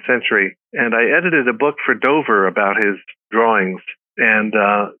 20th century. And I edited a book for Dover about his drawings, and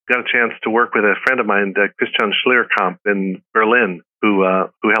got a chance to work with a friend of mine, Christian Schlierkamp in Berlin, who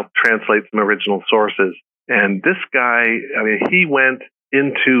helped translate some original sources. And this guy, he went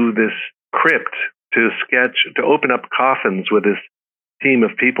into this crypt to open up coffins with this team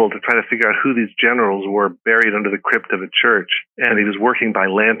of people to try to figure out who these generals were buried under the crypt of a church. And he was working by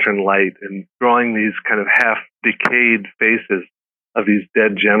lantern light and drawing these kind of half-decayed faces of these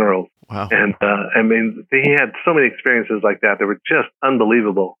dead generals. Wow. And he had so many experiences like that were just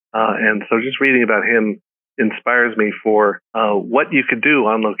unbelievable. And so just reading about him inspires me for what you could do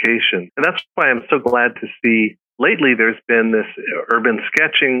on location. And that's why I'm so glad to see lately there's been this urban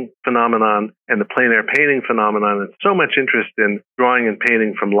sketching phenomenon and the plein air painting phenomenon, and so much interest in drawing and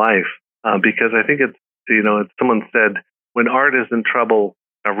painting from life. Because I think it's, someone said, when art is in trouble,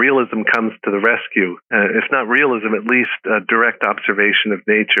 realism comes to the rescue. If not realism, at least direct observation of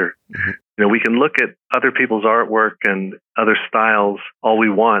nature. Mm-hmm. We can look at other people's artwork and other styles all we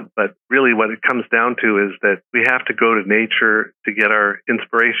want, but really what it comes down to is that we have to go to nature to get our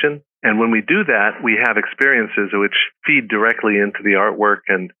inspiration. And when we do that, we have experiences which feed directly into the artwork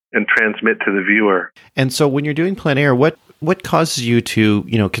and transmit to the viewer. And so when you're doing plein air, what causes you to,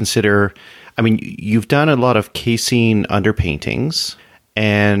 consider, you've done a lot of casein underpaintings,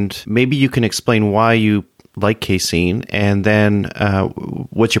 and maybe you can explain why you like casein, and then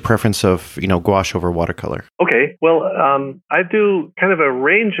what's your preference of, gouache over watercolor? Okay. Well, I do kind of a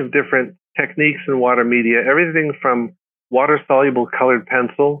range of different techniques in water media, everything from water-soluble colored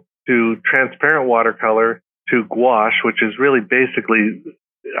pencil to transparent watercolor to gouache, which is really basically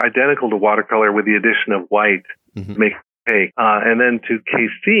identical to watercolor with the addition of white to make it opaque. And then to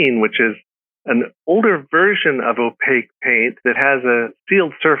casein, which is an older version of opaque paint that has a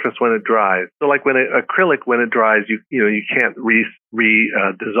sealed surface when it dries. So like when acrylic, when it dries, you can't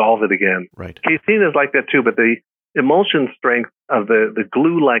dissolve it again. Right. Casein is like that too, but the emulsion strength of the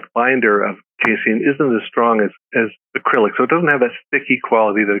glue-like binder of casein isn't as strong as acrylic. So it doesn't have that sticky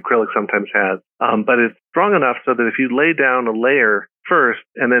quality that acrylic sometimes has. But it's strong enough so that if you lay down a layer first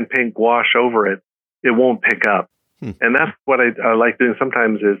and then paint gouache over it, it won't pick up. And that's what I like doing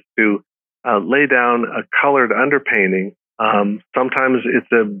sometimes, is to lay down a colored underpainting. Sometimes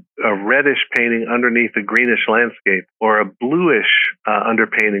it's a reddish painting underneath a greenish landscape, or a bluish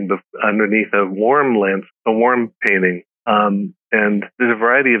underpainting underneath a warm painting. And there's a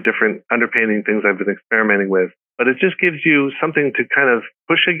variety of different underpainting things I've been experimenting with. But it just gives you something to kind of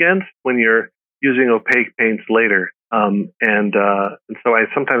push against when you're using opaque paints later. And so I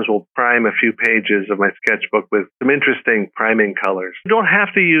sometimes will prime a few pages of my sketchbook with some interesting priming colors. You don't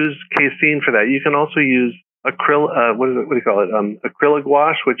have to use casein for that. You can also use acrylic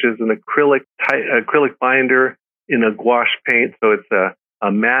gouache, which is an acrylic binder in a gouache paint. So it's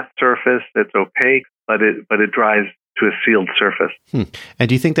a matte surface that's opaque, but it dries to a sealed surface. And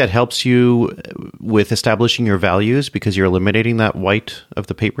do you think that helps you with establishing your values because you're eliminating that white of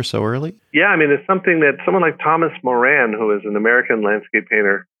the paper so early? Yeah, it's something that someone like Thomas Moran, who is an American landscape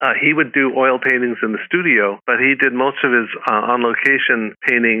painter, he would do oil paintings in the studio, but he did most of his on-location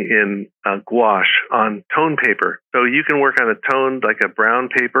painting in gouache on tone paper. So you can work on a tone like a brown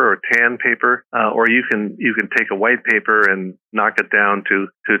paper or tan paper, or you can take a white paper and knock it down to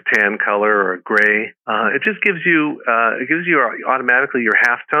tan color or a gray. It just gives you automatically your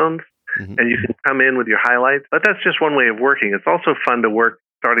half tones, and you can come in with your highlights. But that's just one way of working. It's also fun to work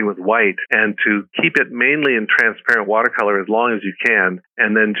starting with white, and to keep it mainly in transparent watercolor as long as you can,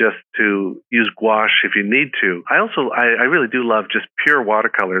 and then just to use gouache if you need to. I really do love just pure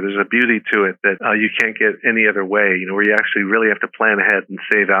watercolor. There's a beauty to it that you can't get any other way, where you actually really have to plan ahead and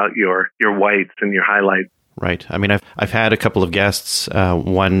save out your whites and your highlights. Right. I mean, I've had a couple of guests,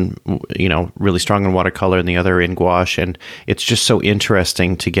 one, really strong in watercolor and the other in gouache. And it's just so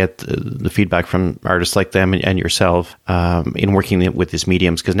interesting to get the feedback from artists like them and yourself in working with these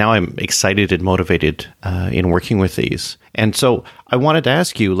mediums, because now I'm excited and motivated in working with these. And so I wanted to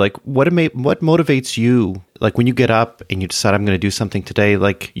ask you, what motivates you? Like when you get up and you decide, I'm going to do something today,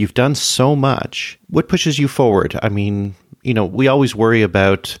 like you've done so much, what pushes you forward? I mean, we always worry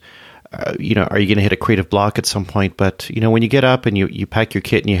about are you going to hit a creative block at some point? But, when you get up and you pack your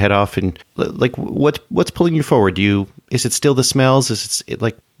kit and you head off, and what's pulling you forward? Is it still the smells?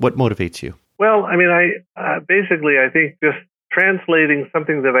 What motivates you? Well, I mean, I think just translating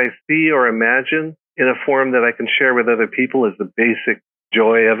something that I see or imagine in a form that I can share with other people is the basic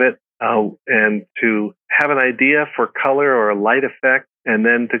joy of it. And to have an idea for color or a light effect, and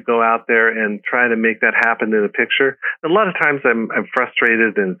then to go out there and try to make that happen in a picture. A lot of times I'm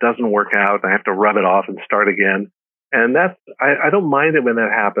frustrated and it doesn't work out. I have to rub it off and start again. And I don't mind it when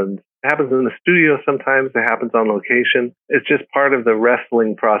that happens. It happens in the studio sometimes. It happens on location. It's just part of the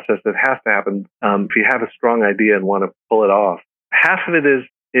wrestling process that has to happen if you have a strong idea and want to pull it off. Half of it is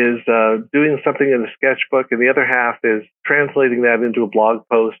doing something in a sketchbook, and the other half is translating that into a blog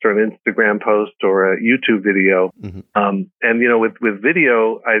post or an Instagram post or a YouTube video. Mm-hmm. And with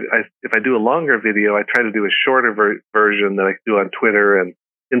video, if I do a longer video, I try to do a shorter version that I do on Twitter and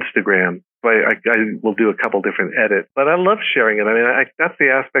Instagram. So I will do a couple different edits, but I love sharing it. I mean, that's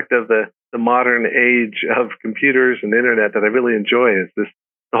the aspect of the modern age of computers and internet that I really enjoy, is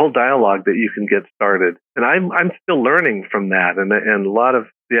the whole dialogue that you can get started. And I'm still learning from that. And a lot of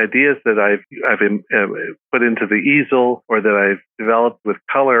the ideas that I've put into the easel or that I've developed with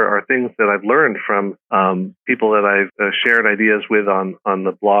color are things that I've learned from people that I've shared ideas with on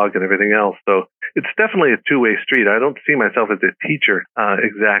the blog and everything else. So it's definitely a two-way street. I don't see myself as a teacher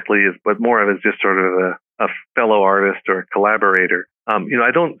exactly, but more of as just sort of a fellow artist or a collaborator.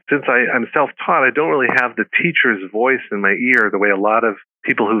 Since I'm self-taught, I don't really have the teacher's voice in my ear the way a lot of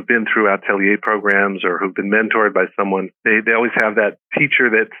people who've been through atelier programs or who've been mentored by someone, they always have that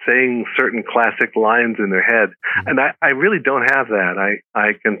teacher that's saying certain classic lines in their head. And I really don't have that.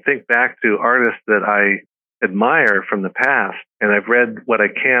 I can think back to artists that I admire from the past, and I've read what I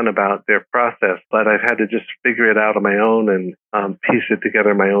can about their process, but I've had to just figure it out on my own and piece it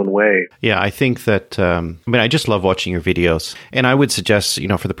together my own way. Yeah, I think that, I just love watching your videos. And I would suggest,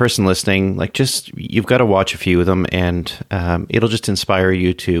 for the person listening, you've got to watch a few of them, and it'll just inspire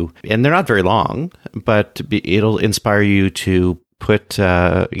you to, and they're not very long, but it'll inspire you to put,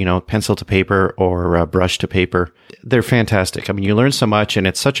 pencil to paper or brush to paper. They're fantastic. I mean, you learn so much, and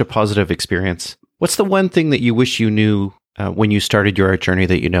it's such a positive experience. What's the one thing that you wish you knew when you started your art journey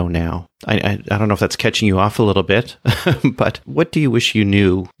that you know now? I don't know if that's catching you off a little bit, but what do you wish you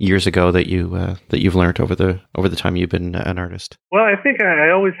knew years ago that you've learned over the time you've been an artist? Well, I think I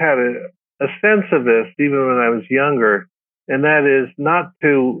always had a sense of this even when I was younger, and that is not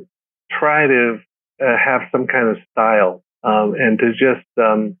to try to have some kind of style and to just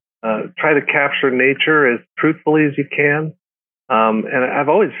try to capture nature as truthfully as you can. And I've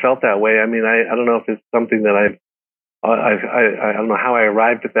always felt that way. I mean, I don't know if it's something that I don't know how I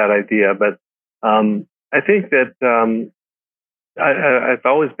arrived at that idea, but I think that I've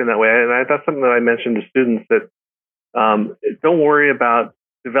always been that way. And that's something that I mentioned to students, that don't worry about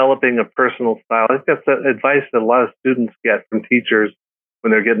developing a personal style. I think that's the advice that a lot of students get from teachers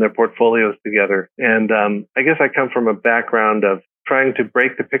when they're getting their portfolios together. And I guess I come from a background of trying to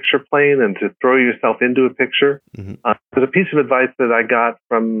break the picture plane and to throw yourself into a picture. Mm-hmm. There's a piece of advice that I got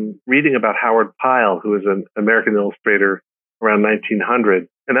from reading about Howard Pyle, who was an American illustrator around 1900.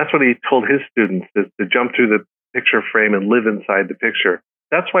 And that's what he told his students, is to jump through the picture frame and live inside the picture.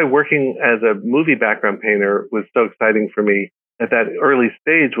 That's why working as a movie background painter was so exciting for me at that early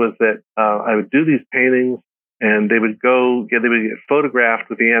stage, was that I would do these paintings, and they would get photographed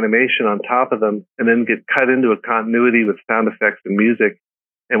with the animation on top of them, and then get cut into a continuity with sound effects and music.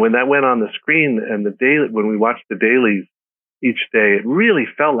 And when that went on the screen, and when we watched the dailies each day, it really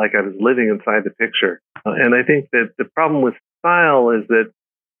felt like I was living inside the picture. And I think that the problem with style is that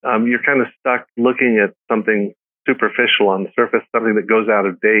you're kind of stuck looking at something superficial on the surface, something that goes out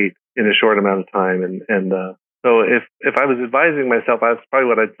of date in a short amount of time. And So if I was advising myself, that's probably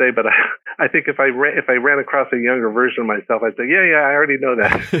what I'd say. But I think if I ran across a younger version of myself, I'd say, yeah, I already know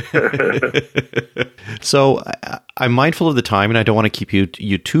that. So I'm mindful of the time, and I don't want to keep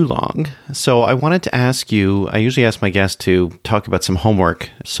you too long. So I wanted to ask you. I usually ask my guests to talk about some homework.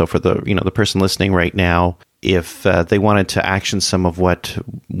 So for the person listening right now, if they wanted to action some of what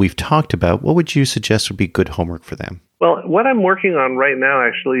we've talked about, what would you suggest would be good homework for them? Well, what I'm working on right now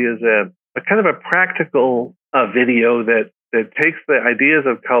actually is a kind of a practical video that takes the ideas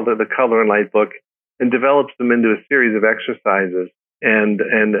of the color and light book and develops them into a series of exercises and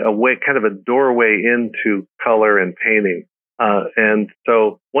a way, kind of a doorway into color and painting. And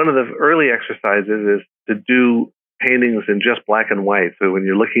so one of the early exercises is to do paintings in just black and white. So when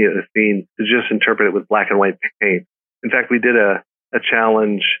you're looking at a scene, to just interpret it with black and white paint. In fact, we did a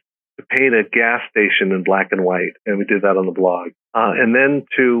challenge to paint a gas station in black and white, and we did that on the blog. And then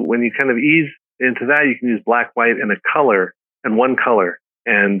when you kind of ease into that, you can use black, white, and one color,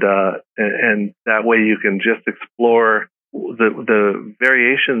 and that way you can just explore the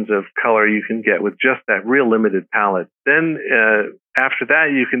variations of color you can get with just that real limited palette. Then after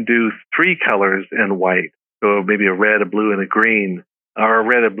that, you can do 3 colors and white, so maybe a red, a blue, and a green, or a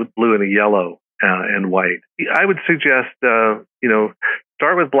red, a blue, and a yellow and white. I would suggest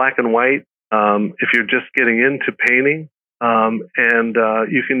start with black and white if you're just getting into painting. And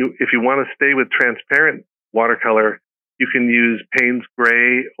you can, if you want to stay with transparent watercolor, you can use Payne's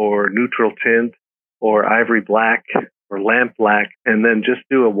gray or neutral tint or ivory black or lamp black, and then just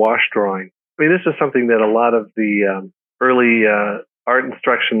do a wash drawing. I mean, this is something that a lot of the early art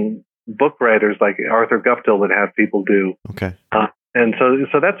instruction book writers like Arthur Guptill would have people do. Okay. And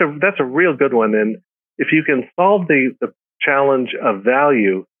so that's a real good one. And if you can solve the challenge of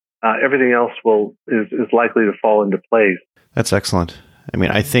value, everything else is likely to fall into place. That's excellent. I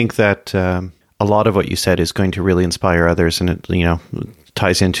mean, I think that a lot of what you said is going to really inspire others, and it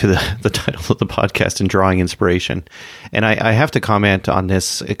ties into the title of the podcast, and drawing inspiration. And I have to comment on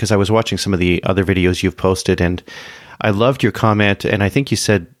this because I was watching some of the other videos you've posted, and I loved your comment. And I think you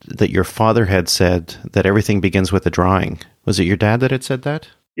said that your father had said that everything begins with a drawing. Was it your dad that had said that?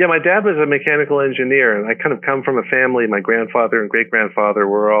 Yeah, my dad was a mechanical engineer, and I kind of come from a family. My grandfather and great-grandfather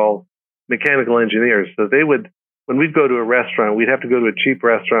were all mechanical engineers. So when we'd go to a restaurant, we'd have to go to a cheap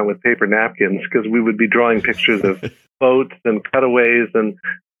restaurant with paper napkins because we would be drawing pictures of boats and cutaways. And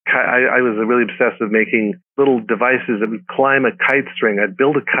I was really obsessed with making little devices that would climb a kite string. I'd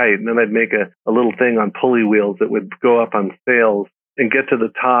build a kite, and then I'd make a little thing on pulley wheels that would go up on sails and get to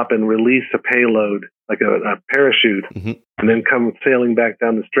the top and release a payload, like a parachute, and then come sailing back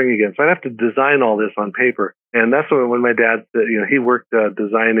down the string again. So I'd have to design all this on paper. And that's when my dad, he worked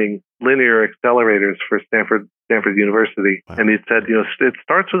designing linear accelerators for Stanford University. Wow. And he said, it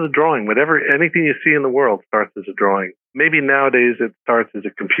starts with a drawing. Anything you see in the world starts as a drawing. Maybe nowadays it starts as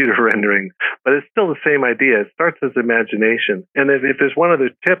a computer rendering, but it's still the same idea. It starts as imagination. And if there's one other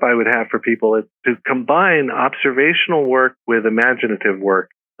tip I would have for people, it's to combine observational work with imaginative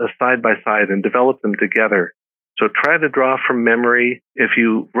work side by side and develop them together. So try to draw from memory. If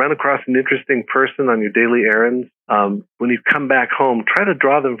you run across an interesting person on your daily errands, when you come back home, try to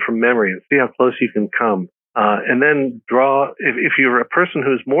draw them from memory and see how close you can come. And then draw, if you're a person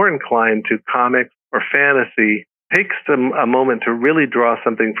who's more inclined to comics or fantasy, take a moment to really draw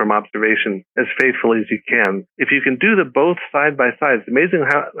something from observation as faithfully as you can. If you can do them both side by side, it's amazing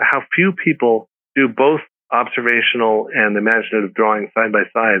how few people do both observational and imaginative drawing side by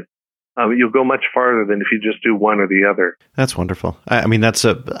side. You'll go much farther than if you just do one or the other. That's wonderful. I mean, that's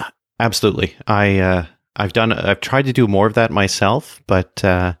absolutely. I've tried to do more of that myself, but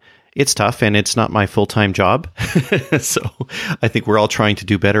it's tough, and it's not my full-time job. So I think we're all trying to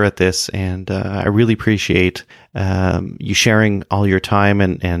do better at this, and I really appreciate you sharing all your time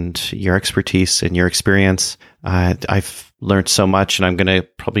and your expertise and your experience. I've learned so much, and I'm going to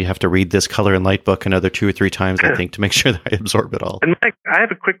probably have to read this color and light book another 2 or 3 times, I think, to make sure that I absorb it all. And Mike, I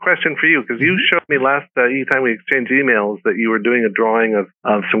have a quick question for you, because you showed me last time we exchanged emails that you were doing a drawing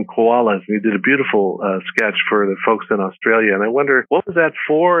of some koalas, and you did a beautiful sketch for the folks in Australia. And I wonder, what was that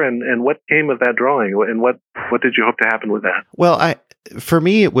for, and what came of that drawing, and what did you hope to happen with that? Well, for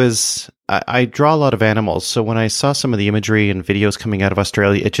me, it was, I draw a lot of animals. So when I saw some of the imagery and videos coming out of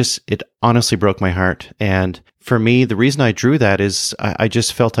Australia, it honestly broke my heart. And for me, the reason I drew that is I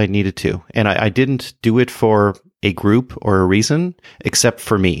just felt I needed to. And I didn't do it for a group or a reason, except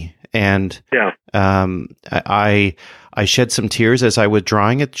for me. And I I shed some tears as I was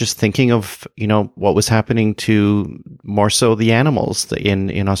drawing it, just thinking of, what was happening to more so the animals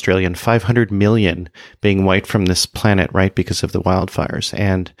in Australia, and 500 million being wiped from this planet, right, because of the wildfires.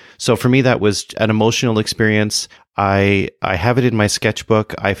 And so for me, that was an emotional experience. I have it in my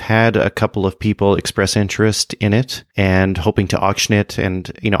sketchbook. I've had a couple of people express interest in it and hoping to auction it.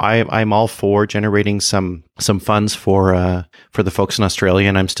 And, I'm all for generating some funds for the folks in Australia,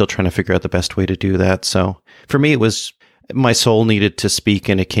 and I'm still trying to figure out the best way to do that. So for me, it was my soul needed to speak,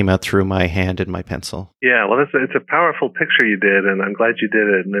 and it came out through my hand and my pencil. Yeah, well, it's a powerful picture you did, and I'm glad you did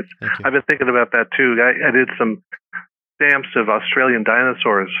it. And I've been thinking about that too. I did some stamps of Australian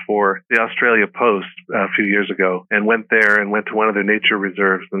dinosaurs for the Australia Post a few years ago, and went there and went to one of their nature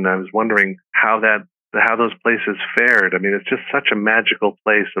reserves, and I was wondering how those places fared. I mean, it's just such a magical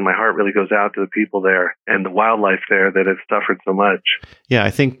place, and my heart really goes out to the people there and the wildlife there that have suffered so much. Yeah, I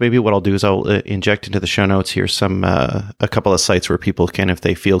think maybe what I'll do is I'll inject into the show notes here a couple of sites where people can, if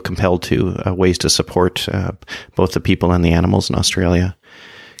they feel compelled to, ways to support both the people and the animals in Australia,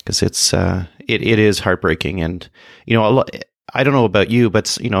 because it is heartbreaking. And I don't know about you,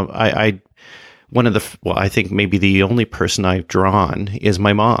 but I think maybe the only person I've drawn is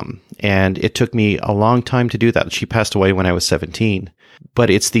my mom. And it took me a long time to do that. She passed away when I was 17.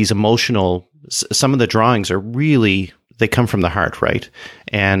 But it's these some of the drawings are really, they come from the heart, right?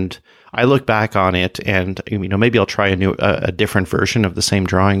 And I look back on it and, maybe I'll try a different version of the same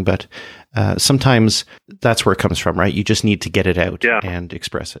drawing, but sometimes that's where it comes from, right? You just need to get it out and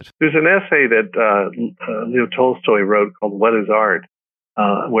express it. There's an essay that Leo Tolstoy wrote called What is Art?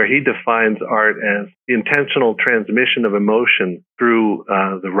 Where he defines art as the intentional transmission of emotion through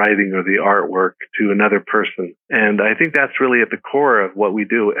the writing or the artwork to another person. And I think that's really at the core of what we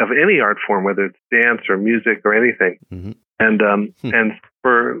do, of any art form, whether it's dance or music or anything. Mm-hmm. And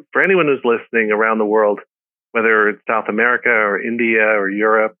for anyone who's listening around the world, whether it's South America or India or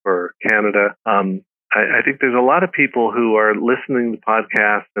Europe or Canada, I think there's a lot of people who are listening to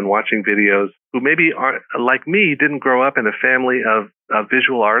podcasts and watching videos who maybe aren't, like me, didn't grow up in a family of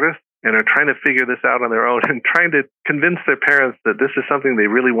visual artists and are trying to figure this out on their own and trying to convince their parents that this is something they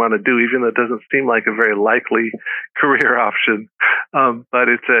really want to do, even though it doesn't seem like a very likely career option. But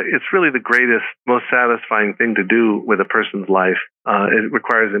it's really the greatest, most satisfying thing to do with a person's life. It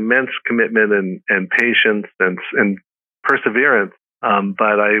requires immense commitment and patience and perseverance.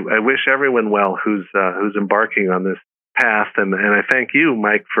 But I wish everyone well who's embarking on this path, and I thank you,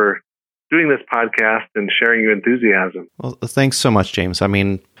 Mike, for doing this podcast and sharing your enthusiasm. Well, thanks so much, James. I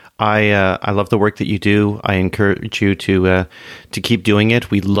mean, I love the work that you do. I encourage you to keep doing it.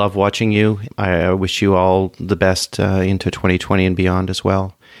 We love watching you. I wish you all the best into 2020 and beyond as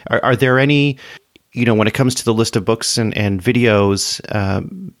well. Are there any, when it comes to the list of books and videos,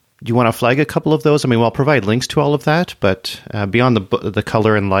 do you want to flag a couple of those? I mean, I'll provide links to all of that, but beyond the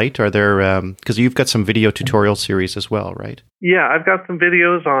color and light, are there, because you've got some video tutorial series as well, right? Yeah, I've got some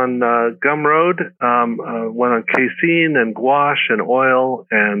videos on Gumroad, one on casein and gouache and oil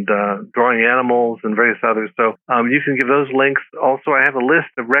and drawing animals and various others. So you can give those links. Also, I have a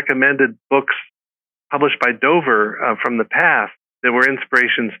list of recommended books published by Dover from the past that were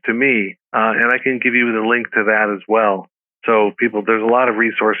inspirations to me, and I can give you the link to that as well. So there's a lot of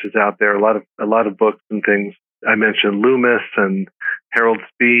resources out there, a lot of books and things. I mentioned Loomis and Harold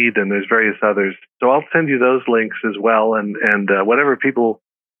Speed, and there's various others. So I'll send you those links as well. And whatever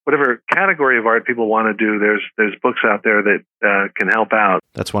category of art people want to do, there's books out there that can help out.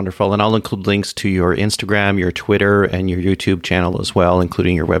 That's wonderful. And I'll include links to your Instagram, your Twitter, and your YouTube channel as well,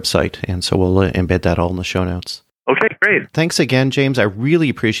 including your website. And so we'll embed that all in the show notes. Okay, great. Thanks again, James. I really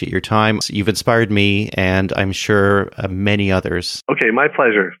appreciate your time. You've inspired me, and I'm sure many others. Okay, my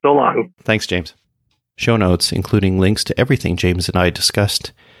pleasure. So long. Thanks, James. Show notes, including links to everything James and I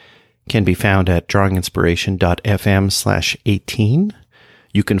discussed, can be found at drawinginspiration.fm/18.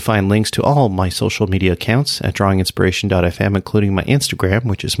 You can find links to all my social media accounts at drawinginspiration.fm, including my Instagram,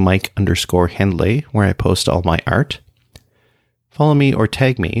 which is Mike_Hendley, where I post all my art. Follow me or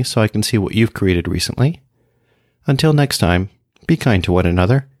tag me so I can see what you've created recently. Until next time, be kind to one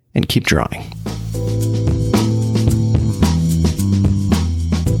another and keep drawing.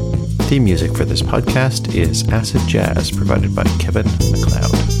 Theme music for this podcast is Acid Jazz, provided by Kevin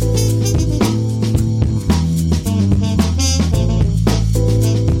MacLeod.